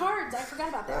 going to make cards. I forgot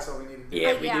about that. That's what we need to do.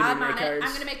 Yeah, we do I'm need to on make it. cards. I'm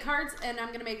going to make cards, and I'm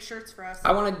going to make shirts for us.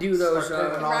 I want to do those. Start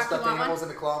putting all Rocky stuffed want one? animals in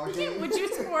the claw machine. Would you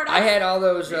support us? I had all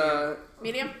those.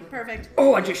 Medium? Perfect.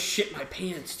 Oh, I just shit my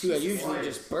pants too. I usually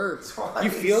just burp. You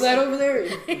feel that over there?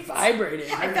 It vibrated.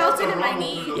 I felt it in my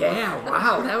knee. Yeah,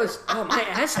 wow, that was. Oh, my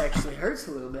ass actually hurts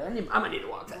a little bit. I'm gonna need to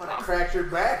walk that I'm gonna off. crack your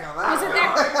back on that.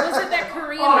 Was it that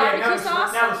Korean Oh, yeah, barbecue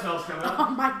sauce? now the smell's coming up. Oh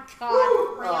my god.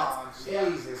 Oh,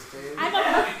 Jesus, dude. I'm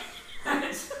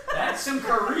a That's some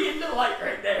Korean delight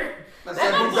right there. That's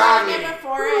I'm that a vlog Bugatti.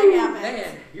 before it happens.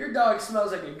 Man, your dog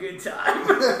smells like a good time.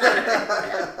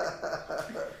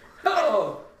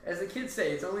 Oh, as the kids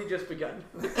say, it's only just begun.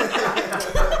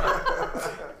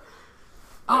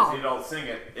 Oh. You don't sing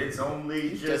it. It's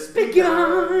only just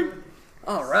begun.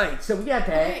 All right, so we got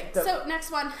that. Okay, so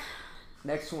next one.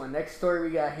 Next story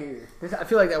we got here. I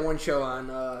feel like that one show on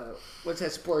what's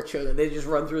that sports show that they just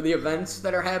run through the events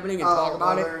that are happening and talk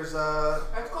about it. There's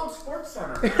That's called Sports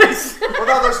Center. well,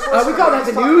 no, there's sports. We call that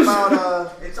the news.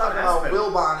 It's on talking about Aspen.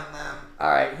 Wilbon and them. All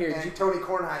right, here. And Tony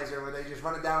Kornheiser, where they just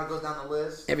run it down and goes down the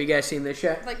list. Have you guys seen this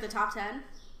yet? Like the top 10.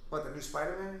 What, the new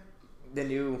Spider-Man? The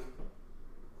new.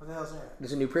 What the hell's that?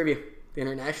 There's a new preview. The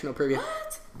international preview.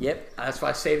 What? Yep. That's why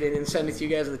I saved it and sent it to you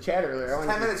guys in the chat earlier. I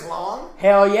wanted 10 to- minutes long?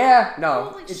 Hell yeah! No,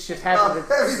 Holy it's just shit. happened.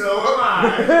 to- So am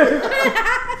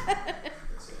I.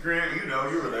 Grant, you know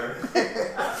you were there.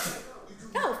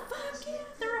 Oh, fuck yeah.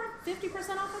 They're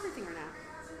 50% off everything right now.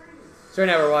 So right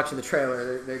now we're watching the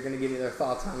trailer. They're going to give you their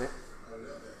thoughts on it.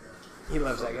 He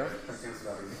loves that guy.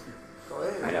 Go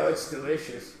ahead. I know it's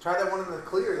delicious. Try that one in the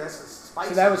clear. That's spicy.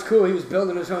 So that was cool. He was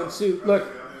building his own suit. Look,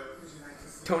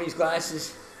 Tony's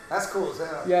glasses. That's cool as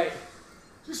hell. Yeah. Did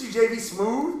you see JV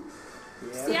Smooth?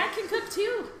 See, I can cook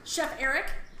too. Chef Eric.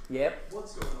 Yep.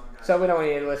 So we don't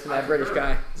need to listen to that British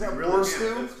guy. Is that Really boar can.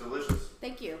 stew? It's delicious.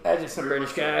 Thank you. That's just some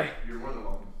British guy. You're more than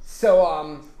welcome. So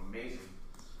Amazing.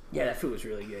 yeah, that food was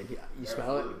really good. Yeah, you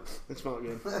smell it? It smelled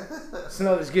good.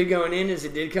 Smelled as good going in as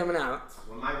it did coming out.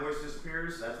 When my voice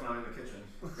disappears, that's when I'm in the kitchen.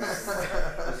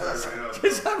 For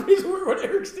some reason, we're what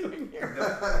Eric's doing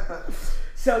here.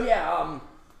 So yeah,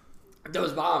 that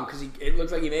was bomb because it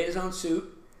looks like he made his own suit.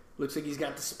 Looks like he's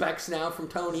got the specs now from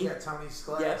Tony. Yeah, Tony's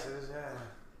glasses, yeah.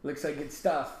 Looks like good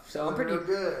stuff. So I'm pretty Real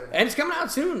good. and it's coming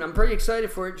out soon. I'm pretty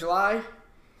excited for it, July.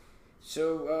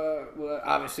 So well,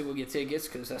 obviously we'll get tickets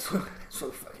because that's what we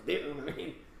fucking do. I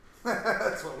mean,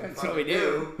 That's what we that's what we fucking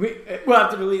do. We'll have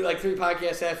to delete like 3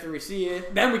 podcasts after we see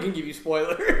it. Then we can give you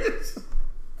spoilers.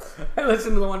 I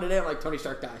listened to the one today. I'm like, Tony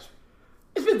Stark dies.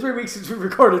 It's been 3 weeks since we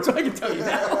recorded, so I can tell you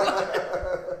now.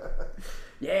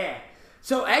 Yeah.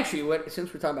 So actually,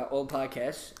 since we're talking about old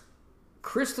podcasts,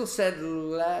 Crystal said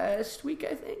last week,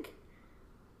 I think,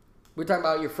 we're talking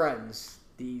about your friends.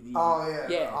 Oh yeah.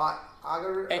 Yeah. The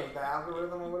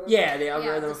algorithm or whatever. Yeah, the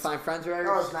algorithm Yeah, of Find Friends or That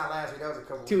whatever. was not last week. That was a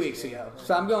couple 2 weeks ago.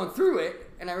 So I'm going through it,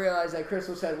 and I realized that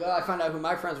Crystal said, well, I found out who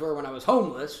my friends were when I was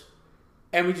homeless,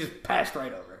 and we just passed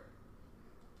right over it.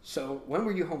 So when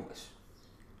were you homeless?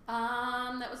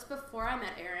 That was before I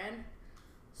met Aaron.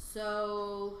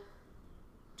 So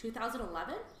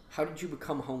 2011. How did you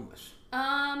become homeless?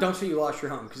 Don't say you lost your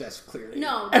home, because that's clearly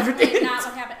No, definitely not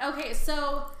what happened. Okay,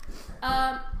 so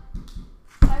I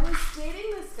was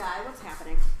dating this guy. What's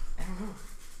happening? I don't know.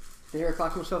 Did Eric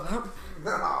lock himself out?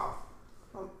 No.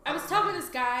 I was talking to this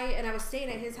guy, and I was staying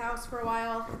at his house for a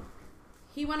while.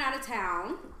 He went out of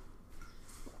town,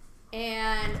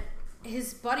 and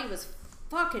his buddy was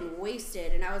fucking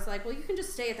wasted. And I was like, well, you can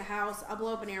just stay at the house. I'll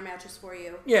blow up an air mattress for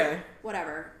you. Yeah.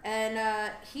 Whatever.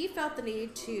 And he felt the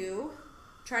need to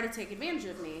try to take advantage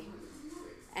of me.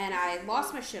 And I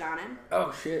lost my shit on him.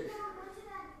 Oh, shit.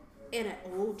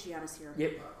 Gianna's here.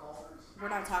 Yep. We're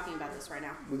not talking about this right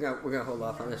now. We're gonna hold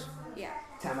off on this. Yeah.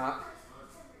 Time out.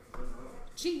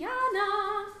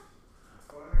 Gianna!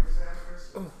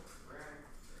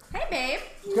 Hey, babe.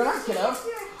 What's going on, kiddo?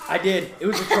 I did. It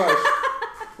was a choice.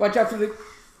 Watch out for the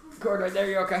cord right there.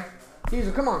 You okay?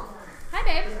 Diesel, come on. Hi,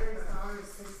 babe.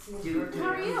 How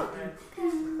are you?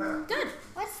 Good.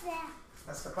 What's that?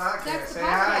 That's the podcast. That's the Say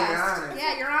hi. You're podcast. on it.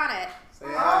 Yeah, you're on it. Say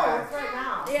hi. Right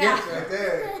now. Yeah. It's right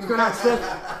there. What's going on, Steph?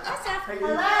 Hi, Steph.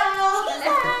 Hello.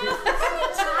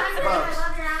 Bugs. I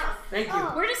love your house. Thank you.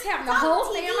 We're just having the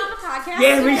whole fam on the podcast.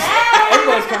 Yeah,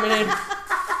 everybody's coming in.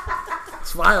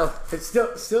 It's wild. It's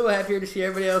still happier to see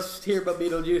everybody else here but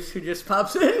Beetlejuice, who just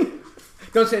pops in.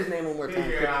 Don't say his name one more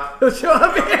time. He'll show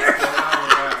up here.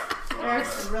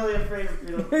 Eric's really afraid of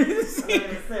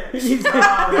Beetlejuice. He's coming.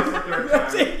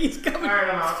 Alright,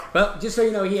 I'm out. Well, just so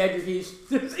you know, he had your keys.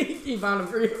 He found them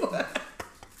for you.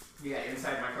 Yeah,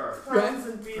 inside my car. Friends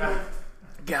and Beetlejuice.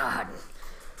 God.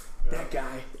 That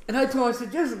guy. And I told him, I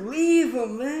said, just leave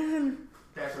him, man.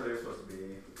 That's where they're supposed to be.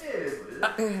 It is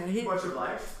what it is. He, Much of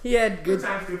life. he had Good good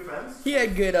times, good friends. he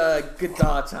had good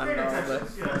thoughts on Great it all, but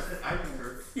intentions. Yes, I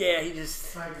concur. yeah, he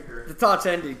just I concur. the thoughts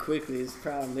ended quickly is the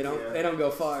problem. They Yeah. don't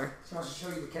go far. She wants to show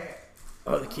you the cat.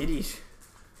 Oh, the kitties.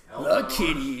 The Alpha.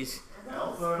 kitties.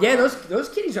 Alpha. Yeah, those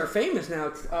kitties are famous now.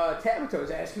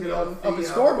 Tabitha's asking me up the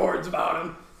scoreboards about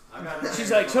them. I got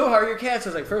She's like, so how are your cats? I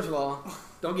was like, first of all,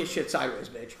 don't get shit sideways,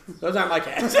 bitch. Those aren't my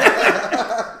cats.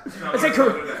 I said,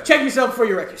 cool. Check yourself before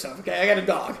you wreck yourself, okay? I got a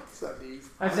dog. What's up, D?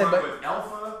 I I said, went but with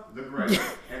Alpha, the gray,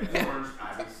 and Orange,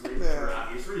 obviously, for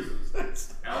obvious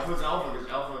reasons. Alpha's Alpha because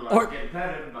Alpha like getting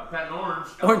petted, but petting Orange.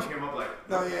 Orange. Alpha came up like,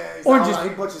 No, yeah. He's Orange not- is-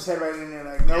 he puts his head right in there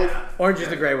like, nope. yeah. orange is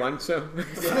the gray one, so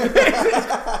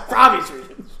for obvious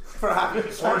reasons. For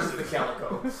obvious Orange is the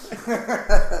calico.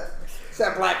 It's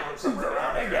that black one somewhere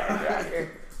around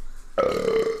there.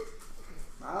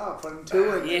 Oh, putting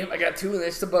two in. Yeah, I got two, and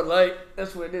it's the Bud Light.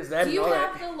 That's what it is. That Do and you all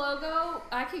have that. the logo?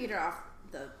 I could get it off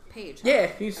the page.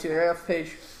 Yeah, you can see it right off the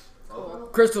page. Cool.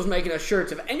 Crystal's making us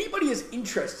shirts. If anybody is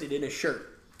interested in a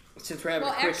shirt, since we're having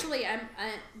Well, a quick... actually, I'm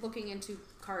looking into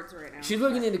cards right now. She's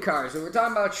looking into cars. So we're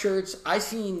talking about shirts. I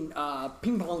seen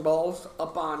ping pong balls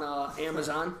up on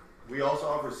Amazon. We also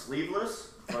offer sleeveless,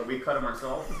 but we cut them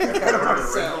ourselves. One of the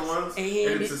original ones, and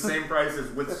And- it's the same price as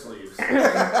with sleeves.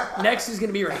 Next is going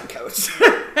to be raincoats.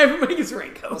 Everybody gets We'll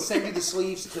raincoats. send you the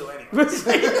sleeves too anyway.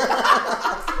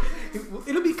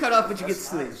 It'll be cut off, but you get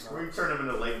sleeves. We turn them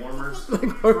into leg warmers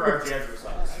for our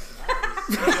jazzercise.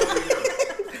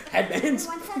 Headbands.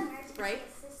 Right?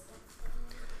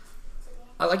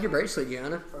 I like your bracelet,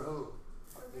 Gianna. For who?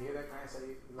 You hear that guy say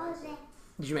you Oh, like it?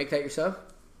 Did you make that yourself?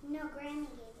 no, Granny gave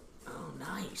it. Oh,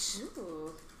 nice.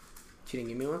 Ooh. She didn't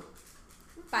give me one?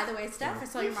 By the way, Steph, I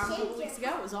saw your mom a couple weeks ago.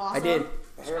 It was awesome. I did.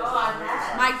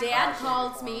 My dad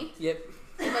called me Yep.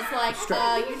 and was like,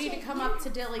 you need to come up to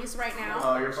Dilly's right now.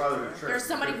 Oh, your father's a trick. There's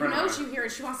somebody who knows you here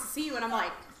and she wants to see you. And I'm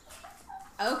like,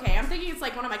 okay. I'm thinking it's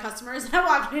like one of my customers. And I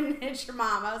walk in and it's your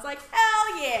mom. I was like,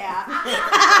 hell yeah.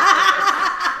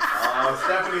 Oh,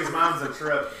 Stephanie's mom's a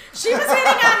trip. She was hitting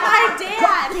on my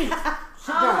dad.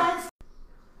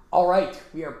 All right,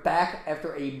 we are back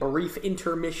after a brief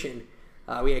intermission.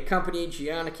 We had company.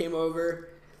 Gianna came over.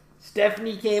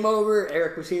 Stephanie came over.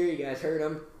 Eric was here. You guys heard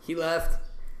him. He left.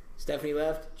 Stephanie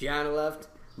left. Gianna left.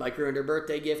 Mike ruined her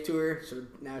birthday gift to her, so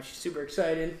now she's super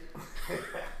excited.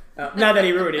 Not that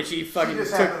he ruined it. She fucking She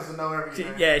just took. happens to know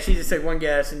everything. Yeah, she just took one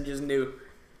guess and just knew.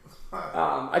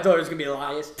 I told her it was gonna be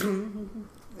Elias.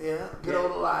 Yeah, good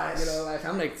old Elias. Good old Elias.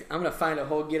 I'm gonna find a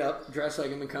whole get up, dress like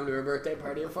him, and come to her birthday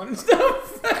party, have fun and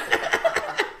stuff.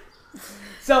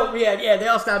 So yeah, they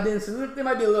all stopped in. So there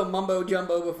might be a little mumbo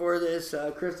jumbo before this.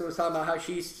 Crystal was talking about how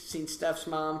she's seen Steph's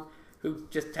mom, who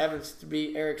just happens to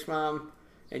be Eric's mom,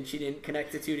 and she didn't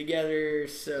connect the two together.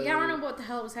 So Yeah, I don't know what the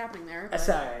hell was happening there. that's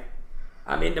alright.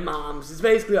 I'm into moms. It's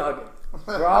basically all good.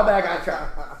 We're all back on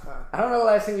track. I don't know the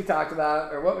last thing we talked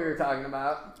about or what we were talking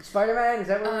about. Spider-Man? Is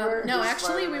that what we were? No, Just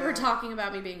actually, we were Spider-Man. talking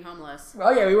about me being homeless. Oh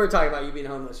yeah, we were talking about you being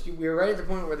homeless. We were right at the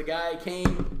point where the guy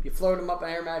came, you floated him up an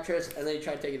air mattress, and then you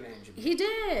tried to take advantage of him. He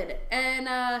did. And,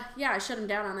 yeah, I shut him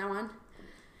down on that one.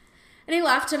 And he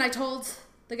left, and I told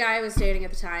the guy I was dating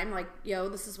at the time, like, yo,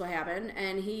 this is what happened.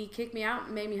 And he kicked me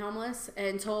out, made me homeless,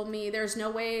 and told me there's no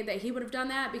way that he would have done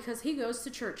that because he goes to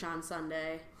church on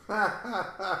Sunday.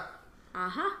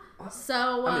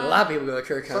 So, I mean, a lot of people go to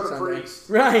church So on do Sunday. priests.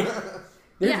 Right.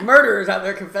 There's Yeah. murderers out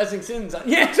there confessing sins.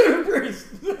 Yeah, so do priests.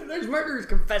 There's murderers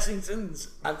confessing sins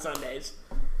on Sundays.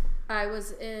 I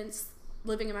was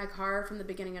living in my car from the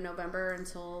beginning of November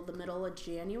until the middle of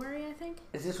January, I think.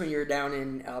 Is this when you were down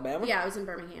in Alabama? Yeah, I was in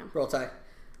Birmingham. Roll Tide.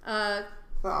 Oh,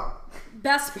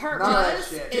 Best part None of that was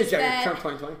shit. is Trump that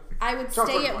 2020. I would Trump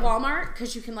stay at 2020. Walmart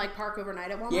because you can like park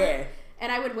overnight at Walmart. Yeah.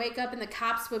 And I would wake up and the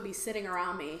cops would be sitting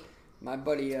around me, My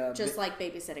buddy... just like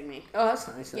babysitting me. oh, that's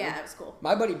nice. though. Yeah, it was cool.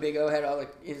 My buddy Big O had all the...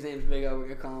 His name's Big O. We're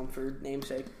going to call him for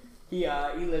namesake. He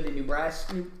lived in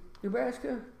Nebraska?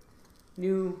 Nebraska,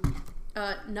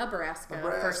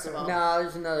 Nebraska. first of all. No,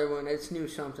 there's another one. It's new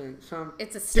something.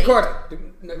 It's a state. Dakota.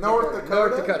 North Dakota?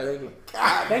 North Dakota, thank you.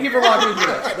 Thank you for walking me through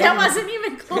that. That wasn't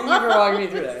even close. Thank you for walking me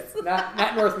through that.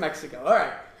 Not North Mexico. All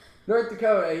right. North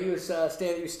Dakota, he was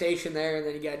stationed there, and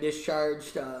then he got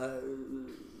discharged because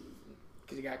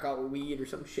he got caught with weed or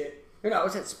some shit. Or no, it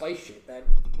was that spice shit, that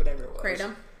whatever it was.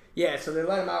 Kratom. Yeah, so they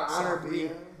let him out honorably.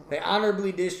 Salvia. They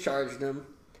honorably discharged him,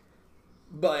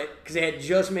 but because they had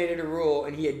just made it a rule,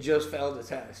 and he had just failed the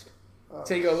test.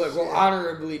 So you go, look, we'll shit.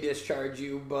 honorably discharge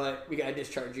you, but we gotta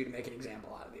discharge you to make an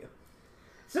example out of you.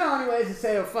 So, anyways,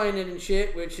 instead of fighting it and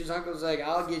shit, which his uncle's like,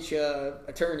 I'll get you an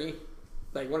attorney.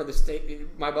 Like, one of the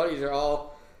my buddies are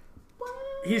all.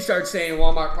 He starts staying in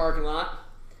Walmart parking lot,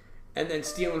 and then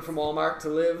stealing from Walmart to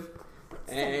live,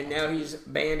 and now he's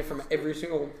banned from every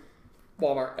single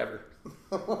Walmart ever.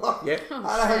 Yeah. I don't know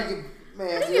how you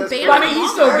man. How do you that's- ban Well, I mean, he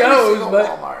still Every goes, single but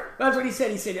Walmart. that's what he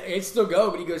said. He said, it still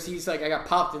go, but he goes, he's like, I got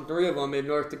popped in 3 of them in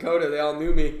North Dakota. They all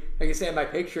knew me. Like I said, my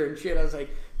picture and shit. I was like,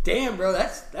 damn, bro,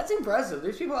 that's impressive.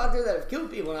 There's people out there that have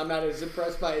killed people, and I'm not as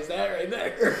impressed by as that right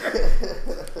there.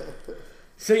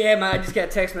 So, yeah, I just got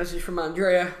a text message from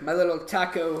Andrea, my little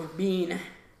taco bean.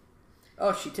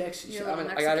 Oh, she texted. Your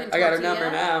little I got her Mexican number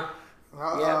tortilla? now.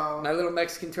 Uh-oh. Yeah, my little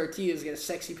Mexican tortilla's got a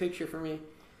sexy picture for me.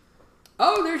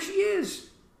 Oh, there she is.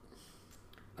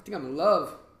 I think I'm in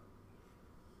love.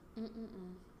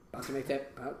 About to make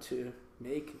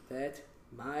that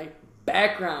my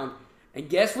background. And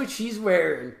guess what she's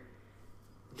wearing?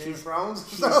 Game of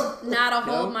Thrones. Not a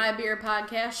Hold No. My Beer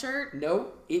podcast shirt,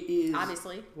 Nope, it is.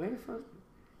 obviously. Where from?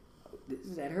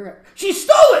 Is that her? She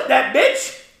stole it, that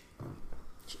bitch!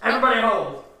 Everybody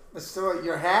hold. Mr.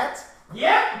 Your hat,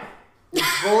 Yep!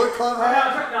 Bullet Club No, hat.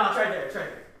 it's right there. It's right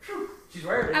there. Phew. She's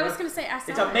wearing it. I was going to say, I It's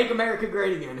saw a it. Make America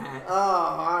Great Again hat. Oh,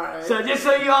 all right. So just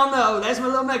so you all know, that's my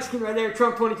little Mexican right there,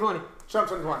 Trump 2020. Trump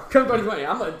 2021. Trump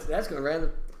 2020. That's going to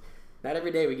random. Not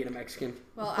every day we get a Mexican.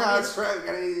 Well, No, that's right. We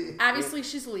gotta- obviously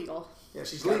she's legal. Yeah,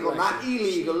 she's legal, not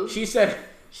illegal. She said,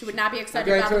 She would not be I excited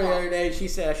told about her the the law. other day, she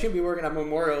said, I should be working on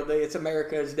Memorial Day. It's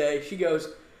America's Day. She goes,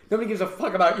 nobody gives a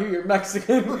fuck about you. You're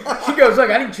Mexican. She goes, look,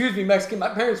 I didn't choose to be Mexican. My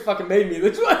parents fucking made me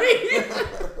this way.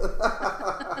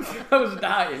 I was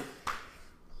dying.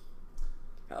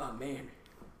 Oh, man.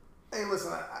 Hey,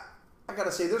 listen, I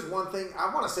gotta say, there's one thing.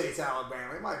 I want to say it's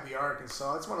Alabama. It might be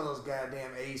Arkansas. It's one of those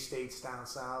goddamn A states down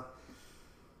south.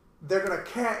 They're gonna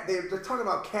they're talking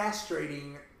about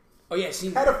castrating Oh, yeah,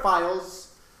 see, pedophiles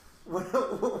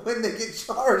when they get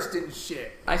charged and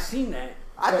shit. I seen that.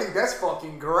 I think that's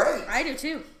fucking great. I do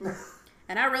too.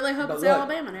 And I really hope But it's look,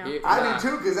 Alabama now. I do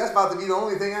too, because that's about to be the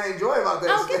only thing I enjoy about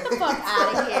this. Oh, get the fuck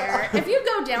out of here. If you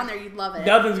go down there, you'd love it.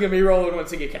 Nothing's going to be rolling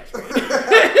once you get castrated.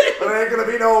 But there ain't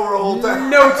gonna be no roll time.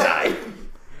 No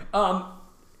time.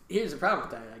 Here's the problem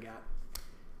with that I got.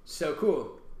 So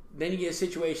cool. Then you get a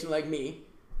situation like me,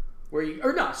 where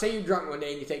say you're drunk one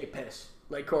day and you take a piss,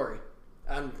 like Corey.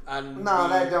 No, nothing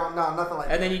like that.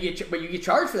 And then you get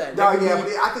charged for that. No, That could yeah, be-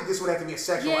 but I think this would have to be a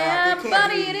sexual Yeah, act. It can't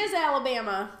buddy, be, it is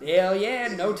Alabama. Hell yeah,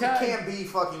 no It time. can't be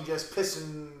fucking just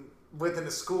pissing within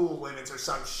the school limits or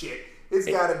some shit. It's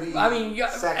got to be. I mean,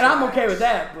 sexual and I'm okay acts. with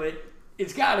that, but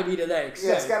it's got to be to that Yeah,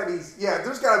 extent. it's got to be. Yeah,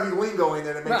 there's got to be lingo in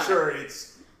there to make Right. sure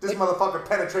it's this motherfucker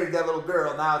penetrated that little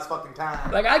girl. Now it's fucking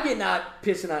time. Like, I get not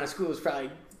pissing on a school is probably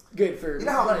good for You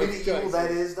know how life medieval choices.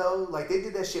 that is, though? Like, they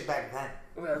did that shit back then.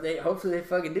 Well, hopefully they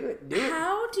fucking do it. Do it.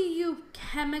 How do you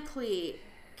chemically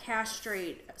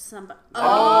castrate somebody?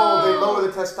 Oh, they lower the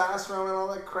testosterone and all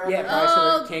that crap. Yeah, probably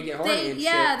so they can't get horny and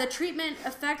yeah, shit. the treatment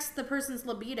affects the person's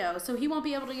libido, so he won't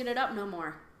be able to get it up no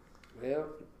more. Well,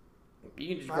 you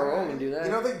can just go home and do that.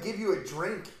 You know, they give you a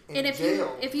drink in And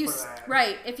jail if you for that.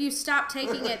 right, if you stop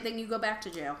taking it, then you go back to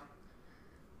jail.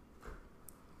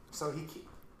 So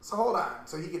hold on.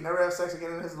 So he can never have sex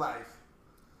again in his life.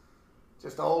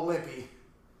 Just old limpy.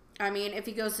 I mean, if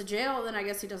he goes to jail, then I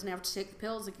guess he doesn't have to take the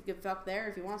pills. He could get fucked there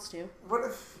if he wants to. What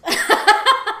if...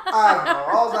 I don't know.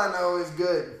 All I know is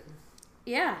good.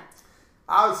 Yeah.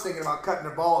 I was thinking about cutting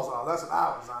their balls off. That's what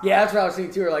I was on. Yeah, that's what I was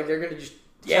thinking too. Like they're gonna just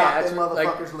Chop that's them like,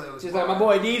 motherfuckers loose. just like my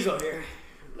boy Diesel here.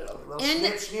 Little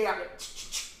And- snip.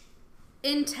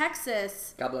 In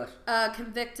Texas, God bless.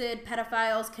 convicted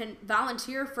pedophiles can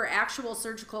volunteer for actual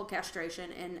surgical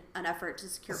castration in an effort to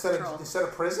secure control. Instead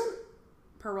of prison?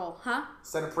 Parole, huh?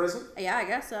 Instead of prison? Yeah, I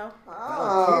guess so.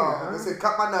 Oh, they said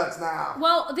cut my nuts now.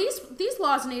 Well, these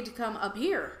laws need to come up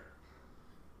here.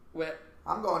 Well,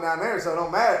 I'm going down there, so it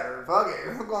don't matter. Fuck it.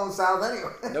 I'm going south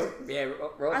anyway. nope. Yeah,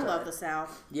 roll I Tide. love the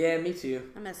South. Yeah, me too.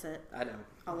 I miss it I know.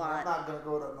 a I'm lot. not going to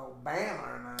go to no Bama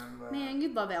or nothing. But Man,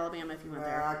 you'd love Alabama if you went nah,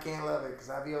 there. I can't love it because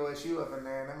I be OSU up in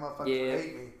there and them motherfuckers Yeah.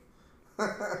 hate me.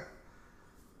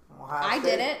 Ohio I State.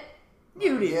 did it.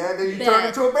 You did. Yeah, then you Bet. turned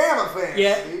into a Bama fan.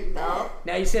 Yeah. See? No.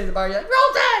 Now you sit at the bar, you're like,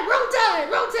 roll Tide, roll Tide,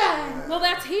 roll Tide. Well,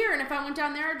 that's here, and if I went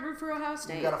down there, I'd root for Ohio You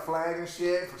State. got a flag and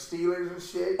shit for Steelers and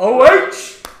shit.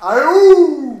 OH.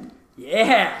 Ooh.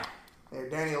 Yeah. Yeah,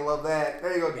 Danny will love that.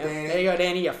 There you go, Yep. Danny. There you go,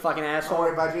 Danny, you fucking Don't asshole.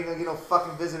 worry about you. You ain't gonna get no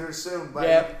fucking visitors soon, buddy.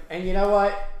 Yep. And you know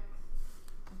what?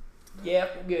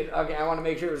 Yep, good. Okay, I want to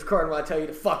make sure it was recording while I tell you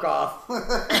to fuck off.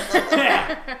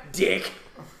 Dick.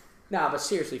 Nah, but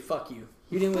seriously, fuck you.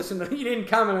 You didn't listen to, you didn't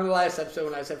comment on the last episode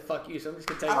when I said fuck you, so I'm just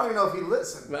gonna I tell don't you. even know if he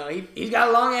listened. Well, he's got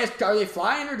a long ass. Are they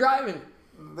flying or driving?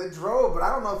 They drove, but I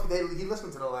don't know if he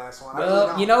listened to the last one. I Well,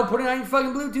 really you know, put it on your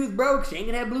fucking Bluetooth, bro, 'cause you ain't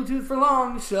gonna have Bluetooth for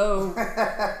long, so.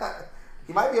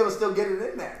 He might be able to still get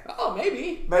it in there. Oh,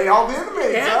 maybe. May all be in the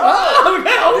mix. Yeah. Huh? Oh,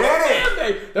 hell Danny. damn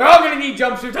they. They're all gonna need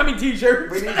jumpsuits. I mean,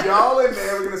 t-shirts. We need you all in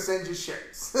there. We're gonna send you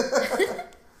shirts.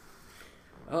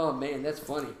 Oh man, that's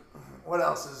funny. What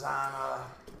else is on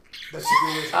the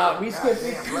to-do list? We God skipped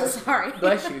damn, it. bless you. Sorry.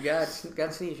 Bless you, God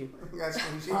sneeze you. God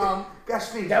sneeze you. Um, God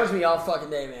sneeze you. That was me all fucking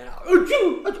day, man.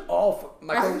 That's all.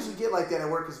 My I usually get like that at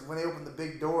work because when they open the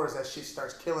big doors, that shit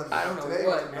starts killing me. I don't know Today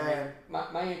what, wasn't man.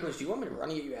 bad. My aunt goes, "Do you want me to run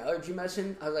and get you allergy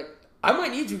medicine?" I was like, "I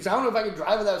might need to because I don't know if I can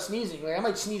drive without sneezing. Like I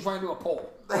might sneeze right into a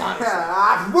pole."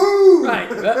 Honestly. Woo! Right.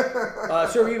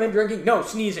 Sir, have you been drinking? No,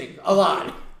 sneezing a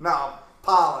lot. No,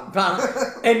 pollen.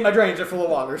 And my drains are full of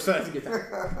water, so that's a good time.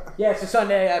 Yeah, so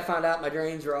Sunday I found out my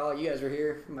drains were all. You guys were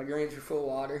here. My drains were full of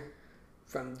water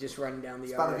from just running down the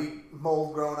It's yard. about to be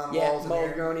mold growing on Yeah, walls. in mold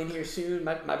here. growing in here soon.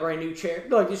 My brand new chair.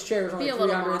 Look, this chair was only Be a little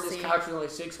 $300. This mossy. couch was only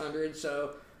 $600.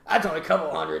 So that's only a couple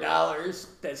 $100.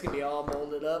 That's gonna be all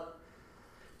molded up.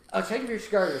 Oh, check if your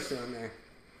scars are still in there.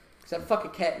 Cause that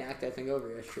fucking cat knocked that thing over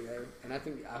yesterday, and I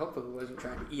hopefully wasn't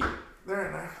trying to eat it. They're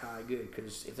in there. Good,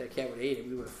 because if that cat would have ate it,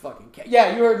 we would have fucking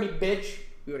yeah, you heard me, bitch.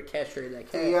 We would have castrated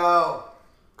that cat. Theo,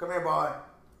 come here, boy.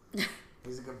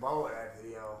 He's a good bowler, that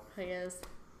Theo. He is.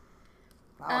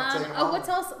 I'll take him home.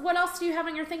 What else do you have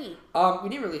on your thingy? We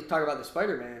didn't really talk about the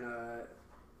Spider-Man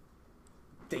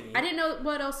thingy. I didn't know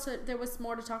what else there was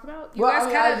more to talk about. You Well, guys I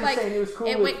was kind of just like saying it was cool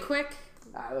it with- went quick.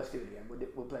 Alright, let's do it again.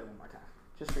 We'll play it one more time,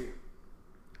 just for you.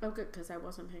 Oh, good, because I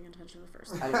wasn't paying attention the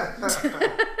first I, time.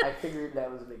 I figured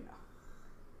that was a big no.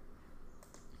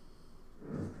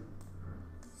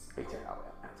 Big turn. Oh,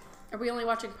 yeah. Are we only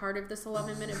watching part of this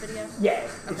 11-minute video? Yeah.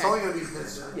 It's only going to be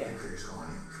this. Yeah.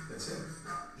 That's it.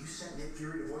 You sent Nick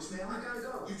Fury to voicemail? I gotta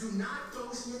go. You do not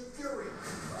ghost Nick Fury.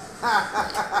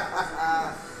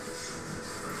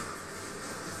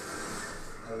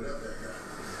 I love that guy.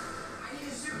 I need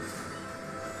a suit.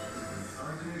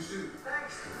 I'll give you a suit.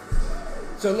 Thanks.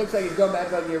 So it looks like he's going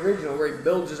back like the original where he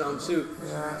builds his own suit.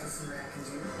 Yeah.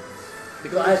 The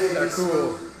glasses are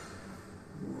cool.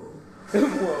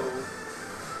 Whoa.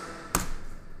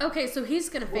 Okay, so he's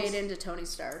gonna fade into Tony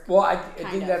Stark. Well, I think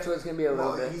Kinda. that's what it's going to be a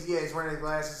little Well, bit. he's wearing his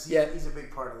glasses. Yeah. He's a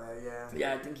big part of that, yeah.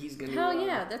 Yeah, I think he's going to Hell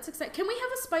yeah, that's exciting. Can we have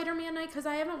a Spider-Man night? Because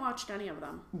I haven't watched any of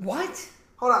them. What?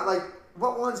 Hold on, like,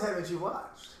 what ones haven't you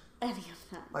watched? Any of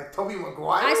them. Like Tobey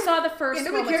Maguire? I saw the first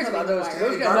Yeah, one nobody with cares Tobey about those. Maguire.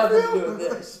 Those got nothing to do with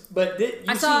this. But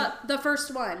I saw the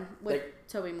first one with Like-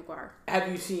 Tobey Maguire.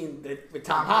 have you seen with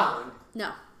Tom Holland?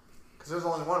 No. Because there's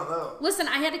only one of those. Listen,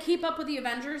 I had to keep up with the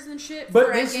Avengers and shit But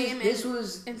for this Endgame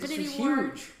was and Infinity this was War.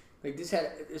 huge. Like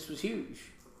this was huge.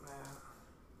 Yeah.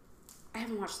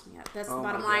 haven't watched them yet. That's the Oh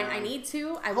bottom my line. God. I need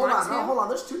to. I Hold want on, to. hold on.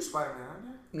 There's 2 Spider-Man, aren't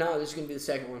there? No, this is gonna be the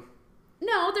second one.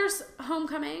 No, there's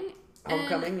Homecoming.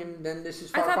 Homecoming, and then this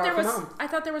is I Far thought there From was. Home. I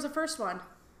thought there was a first one.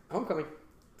 Homecoming.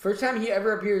 First time he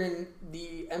ever appeared in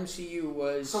the MCU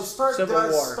was So Stark Civil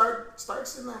War.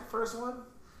 Stark's in that first one?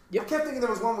 Yep. I kept thinking there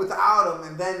was one without him,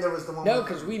 and then there was the one No, with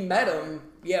because him. we met him.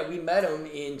 Yeah, we met him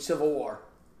in Civil War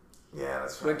Yeah,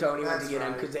 that's right. when Tony went That's to get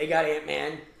him right. because they got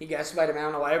Ant-Man. He got Spider-Man. I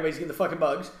don't know why everybody's getting the fucking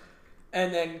bugs.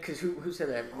 And then, because who said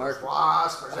that? Mark.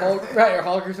 Wasp or Hulk, something. right, or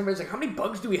Hulk or somebody's like, how many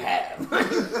bugs do we have?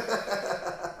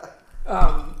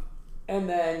 And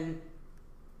then,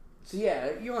 so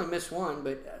yeah, you only missed one,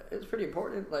 but it's pretty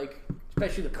important, like,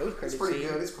 especially the post-credit It's pretty scene.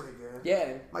 good. It's pretty good.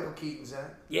 Yeah, Michael Keaton's in it.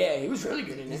 yeah, he was really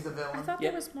good in He's it. the villain. I thought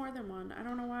Yep. there was more than one. I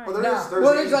don't know why. Well, No. there's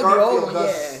Well, there's like the old one,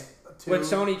 does yeah. two. When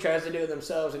Sony tries to do it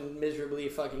themselves and miserably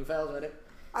fucking fails at it.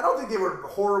 I don't think they were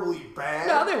horribly bad.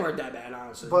 No, they weren't that bad,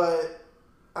 honestly. But,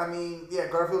 I mean, yeah,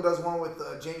 Garfield does one with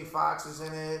Jamie Foxx is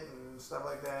in it and stuff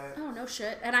like that. Oh no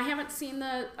shit! And I haven't seen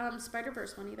the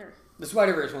Spider-Verse one either. The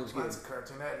Spider-Verse one's good. That's a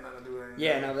cartoon. That had nothing to do with anything.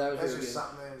 Yeah, no, that was That's really just good.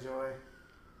 something to enjoy.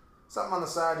 Something on the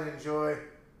side to enjoy.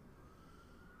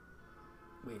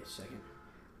 Wait a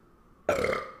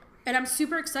second. And I'm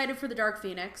super excited for the Dark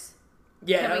Phoenix.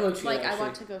 Yeah, Can that we- looks good, like I actually.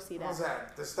 want to go see How's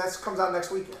that. that? That comes out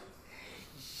next weekend.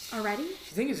 Already?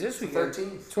 I think it's this the weekend.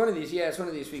 13th. It's one of these, yeah, it's one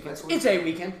of these weekends. next It's a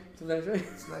weekend.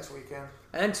 It's next weekend.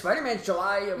 And Spider-Man's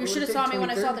July. You should have saw me when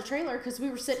I saw the trailer because we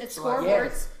were sitting at July. scoreboards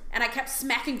Yes. and I kept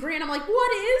smacking Grant. I'm like,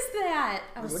 what is that?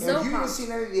 I was Have so Have you even pumped.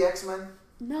 seen any of the X-Men?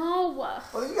 No.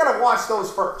 Well, you gotta watch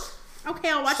those first. Okay,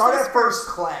 I'll watch Start this at first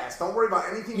class. Don't worry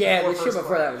about anything Yeah, before the shit first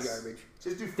before that was class. garbage.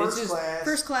 Just do first is class.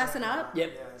 First class and up?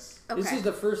 Yep. Yes. Okay. This is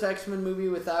the first X-Men movie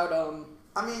without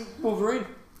I mean, Wolverine.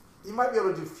 you might be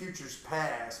able to do Futures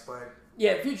Past, but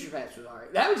Yeah, Future Past was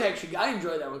alright. That was actually, I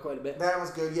enjoyed that one quite a bit. that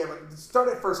was good. Yeah, but start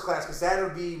at first class because that'll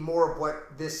be more of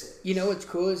what this is. You know what's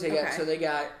cool is Okay. they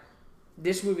got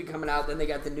this movie coming out, then they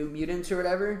got the New Mutants or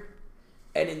whatever,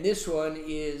 and in this one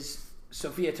is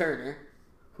Sophia Turner,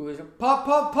 who is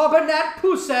popping that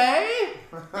pussy,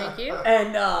 Thank you.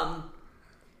 and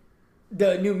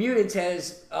the New Mutants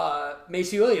has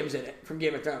Macy Williams in it from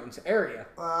Game of Thrones, Arya.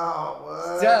 Oh,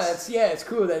 what? So it's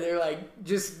cool that they're like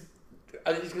just.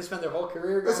 Are they just gonna spend their whole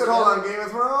career? Listen, going hold on. together? Game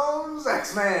of Thrones,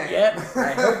 X-Men. Yep.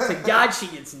 I hope to God she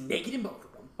gets naked in both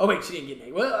of them. Oh wait, she didn't get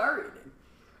naked. Well, Arya did.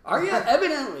 Arya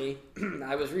evidently.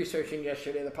 I was researching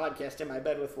yesterday the podcast in my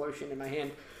bed with lotion in my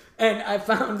hand, and I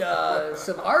found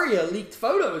some Arya leaked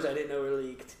photos I didn't know were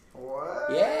leaked. What?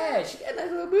 Yeah, she got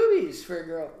nice little boobies for a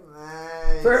girl.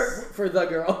 Nice. For the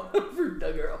girl. For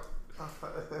the girl.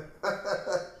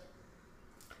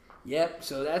 Yep.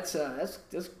 So that's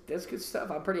good stuff.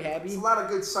 I'm pretty happy. There's a lot of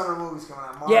good summer movies coming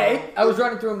out. Marvel. Yeah, I was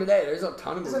running through them today. There's a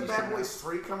ton of Isn't movies Bad coming Boys out.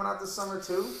 3 coming out this summer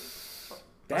too?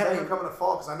 That Is I- even coming to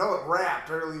fall? Because I know it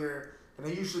wrapped earlier, and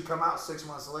they usually come out 6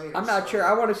 months later. I'm not so- sure.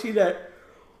 I want to see that.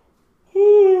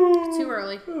 Too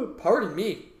early. Pardon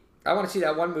me. I want to see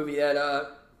that one movie that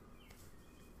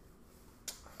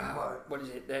what is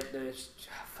it?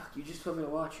 Fuck, you just told me to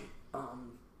watch it.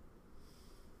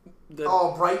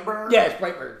 Oh, Brightburn? Yeah, it's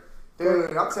Brightburn.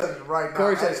 Dude, I'm telling you right now.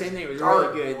 Corey said that the same is thing. It was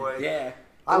dark, really good. boy. Yeah.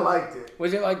 I liked it.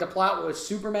 Was it like the plot was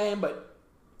Superman, but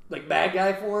like bad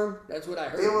guy form? That's what I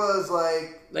heard. It was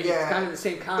like it's kind of the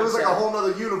same concept. It was like a whole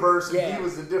nother universe, and Yeah. he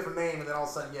was a different name, and then all of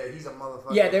a sudden, yeah, he's a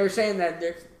motherfucker. Yeah, they were saying that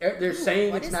they're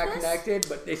saying what it's is not this? connected,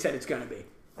 but they said it's gonna be.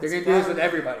 They're That's gonna do this with gotta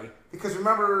be. everybody. Because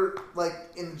remember, like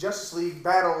in Justice League,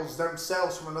 battles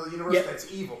themselves from another universe Yep.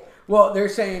 that's evil. Well, they're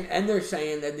saying that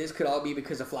this could all be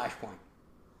because of Flashpoint.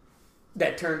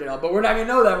 That turned it all, but we're not gonna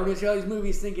know that. We're gonna see all these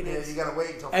movies thinking Yeah, it's, you gotta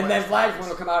wait until. and then Flash Flashpoint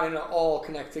will come out and it'll all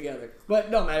connect together. But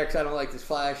no matter, because I don't like this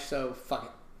Flash, so fuck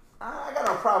it. I got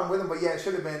no problem with him, but yeah, it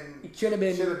should have been. It should have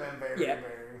been. very, yeah.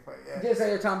 very. But yeah. Just like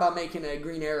they're talking about making a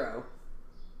Green Arrow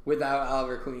without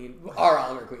Oliver Queen, or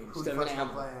Oliver Queen, Who the instead of an fuck's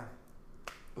Amber. playing?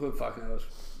 Who the fuck knows?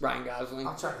 Ryan Gosling.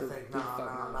 I'm trying to think. Who No, the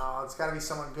fuck knows? no. It's got to be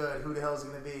someone good. Who the hell's it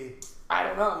gonna be? I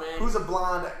don't know, man. Who's a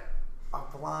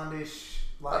blondish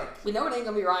like We know it ain't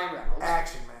gonna be Ryan Reynolds.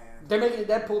 action man? They're making a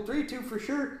Deadpool 3 too for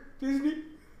sure. Disney.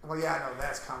 Well, yeah, I know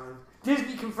that's coming.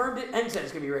 Disney confirmed it and said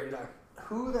it's gonna be rated R.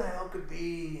 Who the hell could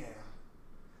be?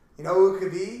 You know who it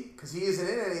could be? Because he isn't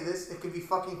in any of this. It could be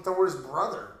fucking Thor's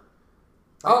brother.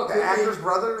 Like Oh, the could be. actor's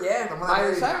brother. Yeah, the one that Miley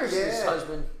married- Cyrus's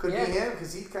husband. Could Yeah. be him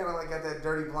because he's kind of like got that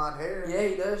dirty blonde hair. Yeah,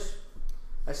 he does.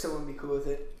 I still wouldn't be cool with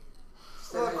it.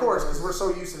 Well, of course, because we're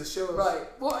so used to the shows. Right.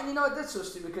 Well, and you know what? That's so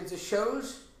stupid because the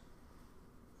shows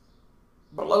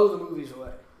blow the movies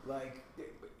away. Like,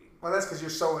 Well, that's because you're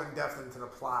so in depth into the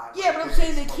plot. yeah, but I'm Like,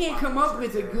 saying they it's can't more come fun up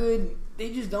with a right good.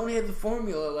 They just don't have the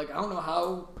formula. Like, I don't know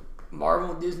how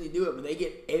Marvel and Disney do it, but they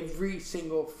get every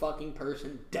single fucking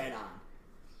person dead on.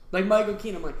 Like Michael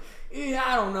Keaton, I'm like,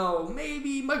 I don't know,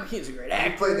 maybe Michael Keaton's a great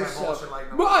actor. played that bullshit like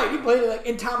no right, he played it like,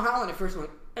 and Tom Holland at first I'm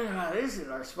like, this is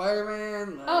our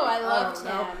Spider-Man. Like, Oh, I loved don't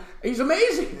know. him. He's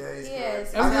amazing. Yeah, he's He good.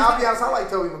 is. I mean, I'll be honest, I like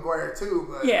Tobey Maguire too,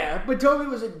 but Yeah, but Tobey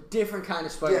was a different kind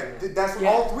of Spider-Man. yeah, that's what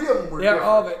all three of them were. They're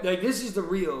different. all of it. Like, this is the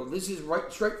real. This is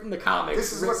right straight from the comics.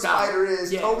 This is what ripped out. Spider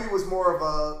is. Yeah. Toby was more of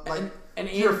a like and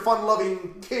your Andrew-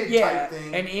 fun-loving kid Yeah, type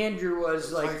thing. and Andrew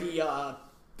was like the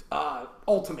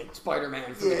ultimate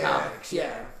Spider-Man from the Yeah. comics.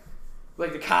 Yeah,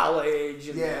 like the college.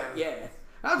 And Yeah.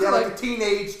 I was yeah, like a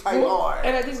teenage type art.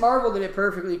 And I think Marvel did it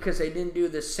perfectly because they didn't do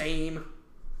the same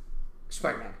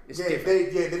Spider-Man. It's different. they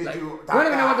didn't Like, do. we don't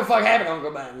even know what the fuck happened to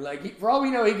Uncle Ben. Like, for all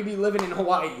we know, he could be living in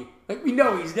Hawaii. Like, we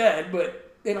know he's dead,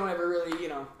 but they don't ever really,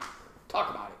 talk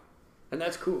about it. And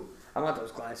that's cool. I want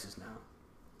those glasses now.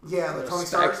 Yeah, the Those Tony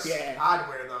specs, Starks. yeah. I'd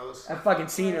wear those. I've fucking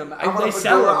seen them. I want They a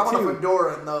sell fedora. them I want too. a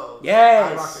fedora in those.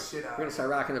 Yes. I'd rock the shit out. We're gonna start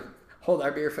rocking the hold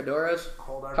our beer fedoras.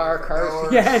 Hold our Car beer cards.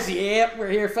 fedoras. Yes, yep. We're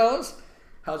here, fellas.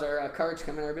 How's our cards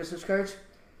coming? Our business cards?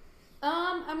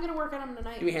 I'm gonna work on them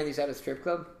tonight. Do we hand these out at the strip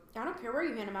club? I don't care where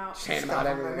you hand them out. Just hand them Stuff out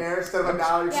them in everywhere. there instead of a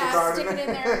dollar Yeah, cigar stick it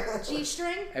in there.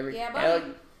 G-string. Yeah,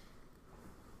 buddy.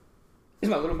 Is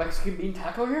my little Mexican bean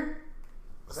taco here?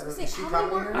 Was that Say, is she how many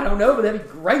coming more- I here? don't know, but that'd be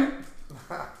great.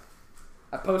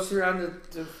 I posted her on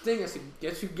the thing. I said,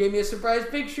 guess who gave me a surprise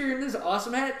picture in this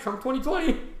awesome hat? Trump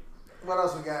 2020. What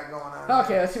else we got going on?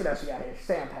 Okay, let's see what else we got here.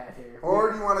 Stay on path here.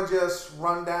 Or do you want to just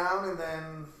run down and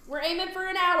then? We're aiming for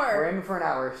an We're hour. aiming for an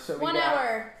hour. So we 1 got,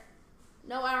 hour.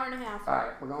 No, hour and a half.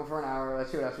 Alright, we're going for an hour.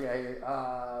 Let's see what else we got here.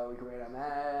 We can wait on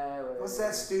that. What's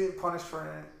that student punished for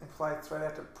an implied threat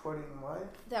after putting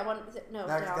what? That one. No,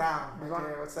 Knocked down. down.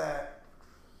 Okay, what's that?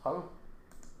 Hold on.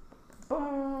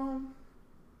 Boom.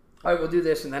 Alright, we'll do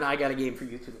this, and then I got a game for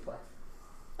you two to play.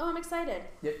 Oh, I'm excited.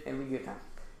 Yep, and we get time.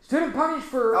 Student punished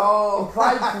for Oh.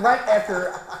 implied threat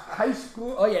after high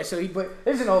school. Oh yeah, so he put.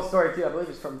 This is an old story too. I believe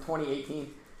it's from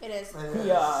 2018. It is.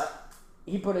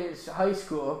 He put in his high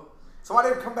school. So why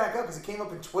did it come back up? Because it came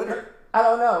up in Twitter. I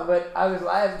don't know, but I was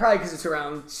live probably because it's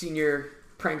around senior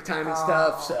prank time and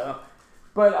stuff. So,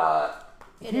 but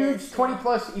It huge is,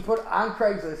 20+. He put on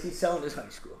Craigslist. He's selling his high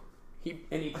school. He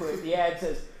put the ad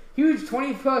says huge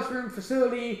 20+ room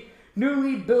facility.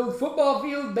 Newly built football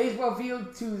field, baseball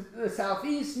field to the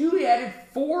southeast. Newly added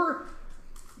 4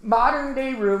 modern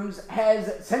day rooms.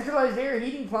 Has centralized air,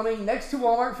 heating, plumbing. Next to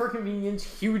Walmart for convenience.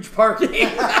 Huge parking.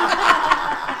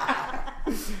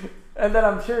 And then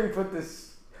I'm sure he put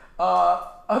this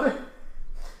other.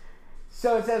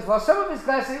 So it says, while some of his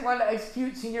classmates wanted to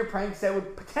execute senior pranks that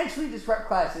would potentially disrupt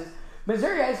classes,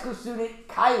 Missouri high school student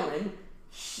Kylan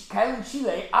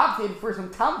Chile opted for some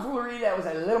tomfoolery that was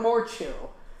a little more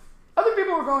chill. Other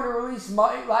people were going to release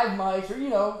live mics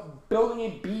or, building a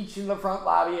beach in the front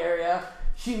lobby area.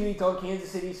 Chile told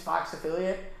Kansas City's Fox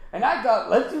affiliate. And I thought,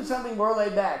 let's do something more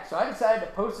laid back. So I decided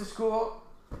to post the school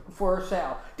for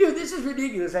sale. Dude, this is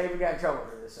ridiculous. I even got in trouble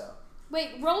for this, though.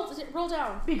 Wait, roll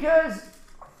down. Because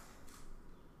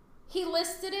He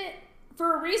listed it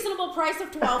for a reasonable price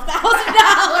of $12,000.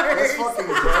 That's fucking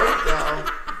great, though.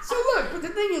 So look, but the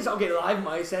thing is, okay, live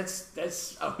mice,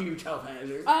 that's a huge health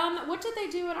hazard. What did they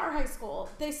do in our high school?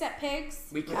 They set pigs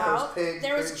We kept out. those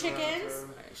There was pigs around chickens.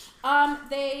 for-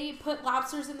 They put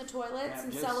lobsters in the toilets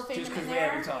and cellophane just them in because we there.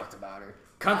 haven't talked about her.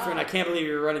 Comfort, I can't believe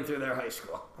you're running through their high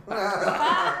school.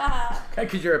 Ah,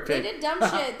 Because you're a they pig. did dumb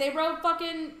shit. They rode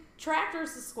fucking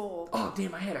tractors to school. Oh,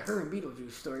 damn, I had a her and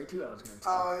Beetlejuice story, too, I was going to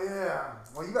tell. Oh yeah.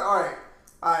 Well, you got all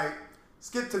right.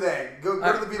 Skip today. Go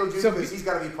to the Beetlejuice so because he's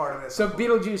got to be part of this. So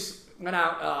Beetlejuice went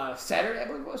out Saturday, I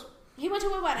believe it was. He went to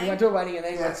a wedding. He went to a wedding and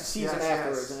then he went to Yes, season yes,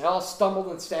 afterwards. yes. And they all stumbled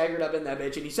and staggered up in that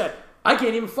bitch. And he said, I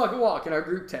can't even fucking walk in our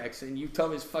group text. And you tell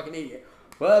me he's a fucking idiot.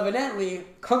 Well, evidently,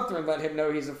 Gunther let him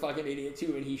know he's a fucking idiot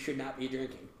too and he should not be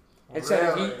drinking. And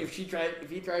said Really? if he tries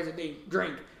to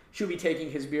drink, she'll be taking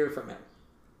his beer from him.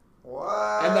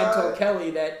 What? And then told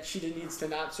Kelly that she needs to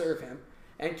not serve him.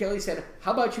 And Kelly said,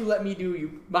 how about you let me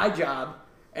do my job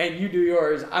and you do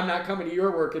yours? I'm not coming to your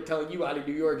work and telling you how to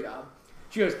do your job.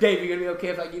 She goes, Dave, you going to be okay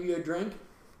if I give you a drink?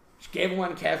 She gave him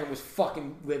one and Catherine was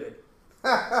fucking livid.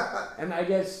 And I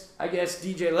guess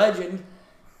DJ Legend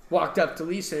walked up to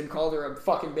Lisa and called her a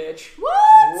fucking bitch.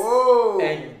 What? Whoa.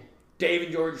 And Dave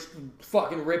and George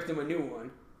fucking ripped him a new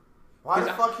one. Why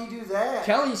the fuck he do that?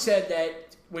 Kelly said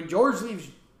that when George leaves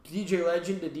DJ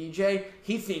Legend to DJ,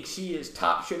 he thinks he is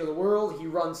top shit of the world. He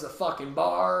runs the fucking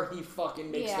bar. He fucking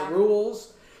makes the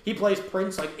rules. He plays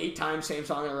Prince like 8 times, same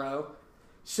song in a row.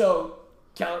 So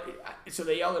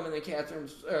they yelled at him, and then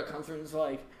Catherine's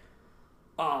like,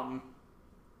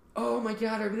 oh my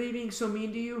God, are they being so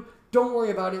mean to you? Don't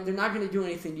worry about it. They're not going to do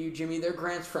anything to you, Jimmy. They're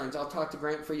Grant's friends. I'll talk to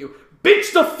Grant for you.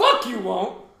 Bitch, the fuck you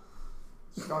won't.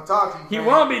 Don't talk to you. He Grant.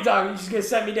 won't be talking. He's just going to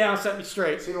set me down, set me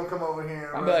straight. So you don't come over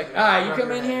here. I'm like, all right, you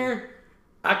come in here,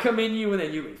 I come in you, and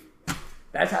then you leave.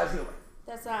 That's how it's going to work.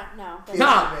 That's not, no. That's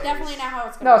Nah. definitely not how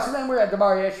it's going No, to so then we were at the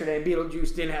bar yesterday, and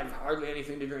Beetlejuice didn't have hardly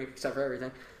anything to drink except for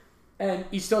everything. And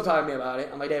he's still talking to me about it.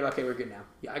 I'm like, Dave, okay, we're good now.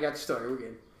 Yeah, I got the story, we're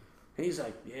good. And he's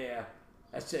like, yeah.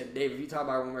 I said, Dave, if you talk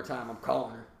about her one more time, I'm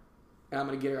calling her. And I'm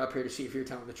going to get her up here to see if you're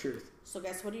telling the truth. So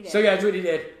guess what he did? So yeah, that's what he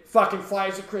did. Fucking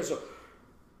flies to Crystal.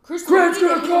 Crystal, Grant's we need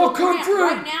gonna to call handle Grant Kung Fu.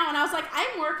 right now, and I was like,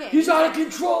 I'm working. He's out of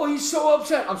control. He's so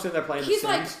upset. I'm sitting there playing He's The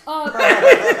like, Sims.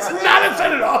 Grant's Not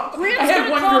upset at all. I gonna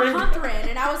had one call drink. Catherine,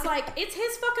 and I was like, it's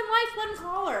his fucking life. Let him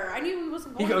call her. I knew he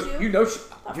wasn't He going goes, to. you know,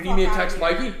 you need me to fuck text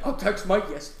outta here. Mikey? I'll text Mike.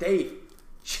 Yes, Dave.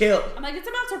 Chill. I'm like, it's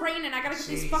about to rain, and I gotta get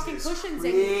these fucking Jesus cushions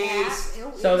in your ass. Christ.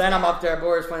 Ew, So ew, then I'm that. up there,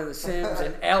 boys, playing The Sims,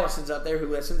 and Allison's up there who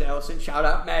listens. Allison, shout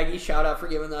out Maggie. Shout out for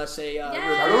giving us a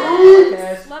review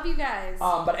Yes. podcast. Love you guys.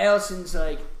 But Allison's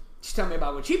like, she's telling me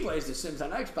about when she plays The Sims on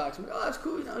Xbox. I'm like, oh, that's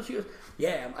cool. You know, she goes,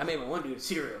 yeah, I made my one dude a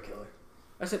serial killer.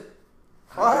 I said,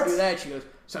 how did you do that? She goes,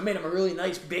 so I made him a really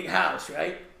nice big house,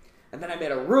 right? And then I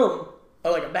made a room,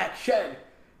 or like a back shed.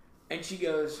 And she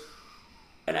goes,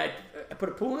 and I put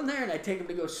a pool in there, and I take him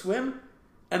to go swim.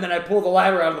 And then I pull the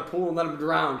ladder out of the pool and let him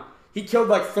drown. He killed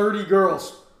like 30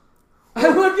 girls. I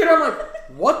looked at her, I'm like,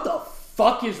 what the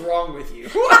fuck is wrong with you?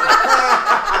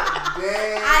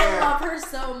 Damn. I love her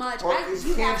so much. Well,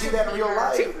 you can't have do to that in meet real her.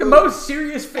 life. The most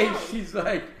serious face. She's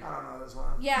like, I don't know this one.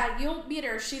 Yeah, you'll meet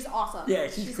her. She's awesome. Yeah,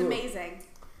 she's cool. amazing.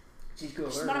 she's cool.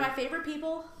 She's one of my favorite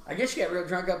people. I guess she got real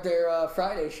drunk up there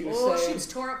Friday. She was Oh, saying, she was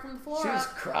tore up from the floor she was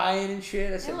up. crying and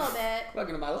shit. I said, A little bit.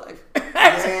 Welcome to my life.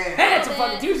 Yeah. It's a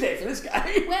fucking Tuesday for this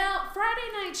guy. Well, Friday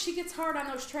night she gets hard on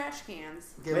those trash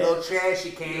cans. Get a little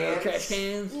trashy can. Trash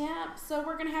cans. Yeah, so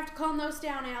we're gonna have to calm those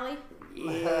down, Allie. A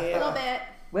little Yeah. bit.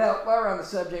 Well, while we're on the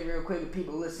subject real quick of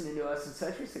people listening to us and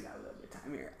such, we still got a little bit of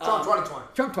time here. Trump 2020.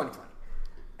 Trump 2020.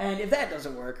 And if that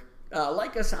doesn't work,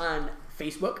 like us on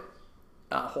Facebook,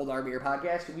 Hold Our Beer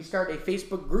Podcast. We start a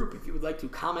Facebook group if you would like to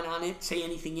comment on it, say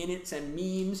anything in it, send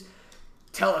memes,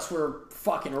 tell us we're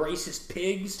fucking racist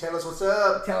pigs. Tell us what's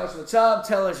up. Tell us what's up.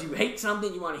 Tell us you hate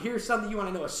something, you want to hear something, you want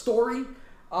to know a story.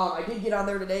 I did get on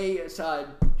there today.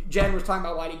 Jen was talking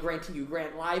about why did Grant to you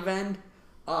Grant live end.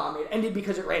 It ended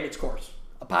because it ran its course.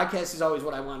 A podcast is always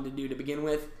what I wanted to do to begin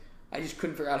with. I just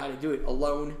couldn't figure out how to do it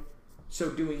alone. So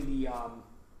doing the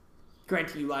Grant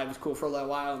to you live was cool for a little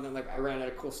while, and then like I ran out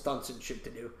of cool stunts and shit to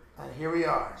do. And here we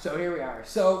are. So here we are.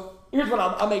 So here's what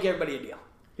I'll make everybody a deal.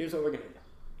 Here's what we're gonna do.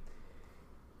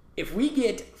 If we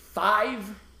get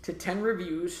 5 to 10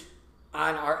 reviews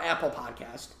on our Apple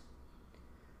podcast,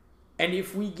 and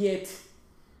if we get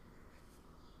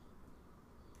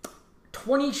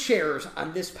 20 shares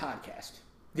on this podcast,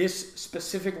 this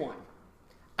specific one,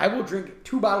 I will drink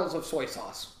 2 bottles of soy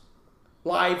sauce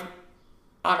live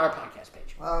on our podcast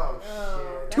page. Oh,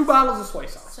 Oh, shit. 2 bottles of soy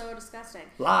sauce So disgusting.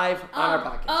 live on our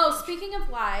podcast. Oh, speaking of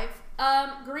live,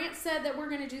 Grant said that we're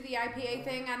going to do the IPA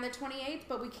thing on the 28th,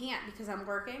 but we can't because I'm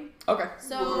working. Okay.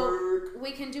 So Work.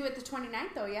 we can do it the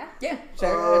 29th, though, yeah? Yeah.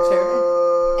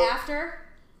 Saturday. After?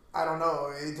 I don't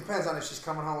know. It depends on if she's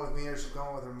coming home with me or she's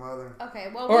going with her mother.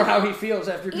 Okay, well... Or we- how he feels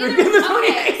after Either, drinking the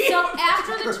 28th. okay, so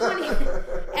after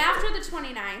the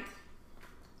 29th,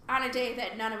 on a day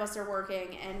that none of us are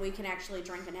working and we can actually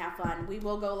drink and have fun, we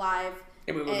will go live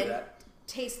And we will do that.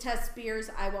 taste test beers.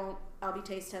 I'll be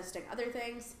taste testing other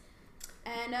things.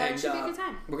 And it should be a good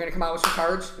time. We're going to come out with some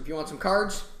cards. If you want some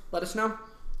cards, let us know.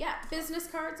 Yeah, business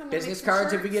cards. I'm gonna Business make some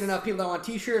cards. If we shirts. get enough people that want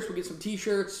t-shirts, we'll get some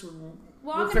t-shirts.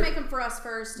 Well, I'm gonna make them for us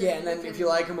first. Yeah, and then we if can- you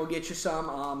like them, we'll get you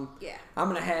some. Yeah. I'm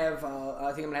going to have,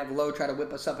 I think I'm going to have Lo try to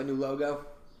whip us up a new logo.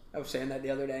 I was saying that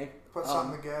the other day. Put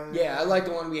something together. Yeah, I like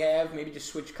the one we have. Maybe just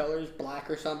switch colors, black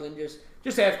or something.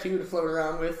 Just have 2 to float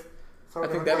around with. Throw I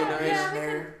think a that'd be little nice. beer in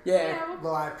there. Yeah.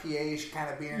 Little IPA kind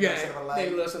of beer Yeah, instead of a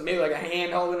maybe light. listen, maybe like a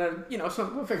hand holding a,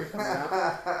 something. We'll figure something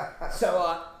out.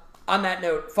 So, on that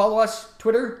note, follow us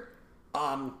Twitter,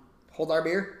 Hold Our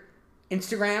Beer,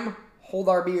 Instagram, Hold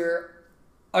Our Beer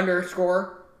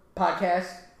 _ podcast,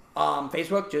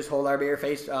 Facebook, just Hold Our Beer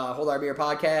Hold Our Beer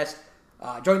podcast.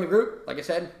 Join the group, like I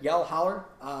said, yell, holler.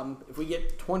 If we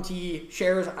get 20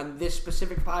 shares on this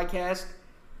specific podcast,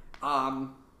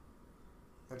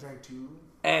 I drank 2.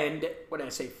 and what did I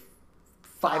say?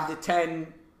 5 to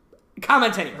 10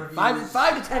 comments anywhere. Reviews,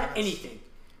 5 to 10 comments. anything.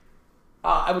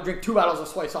 I would drink 2 bottles of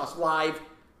soy sauce live,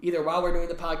 either while we're doing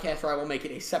the podcast or I will make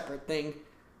it a separate thing.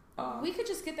 We could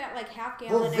just get that like half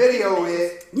gallon. We'll and video give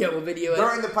it Yeah, we'll video it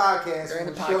during the podcast. during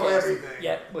the We'll podcast. show everything.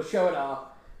 Yeah, we'll show it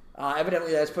all.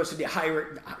 Evidently, that's supposed to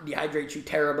dehydrate you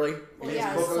terribly. There's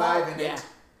Yeah, a book salt. alive in Yeah. it.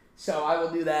 So I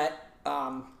will do that.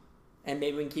 And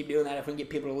maybe we can keep doing that if we can get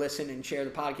people to listen and share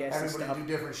the podcast and Everybody stuff. do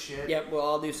different shit. Yep, we'll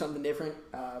all do something different.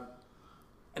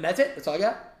 And that's it. That's all I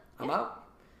got. I'm out.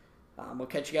 We'll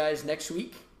catch you guys next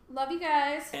week. Love you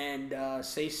guys. And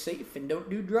stay safe and don't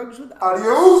do drugs with us.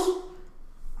 Adios.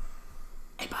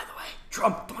 Hey, by the way,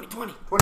 Trump 2020.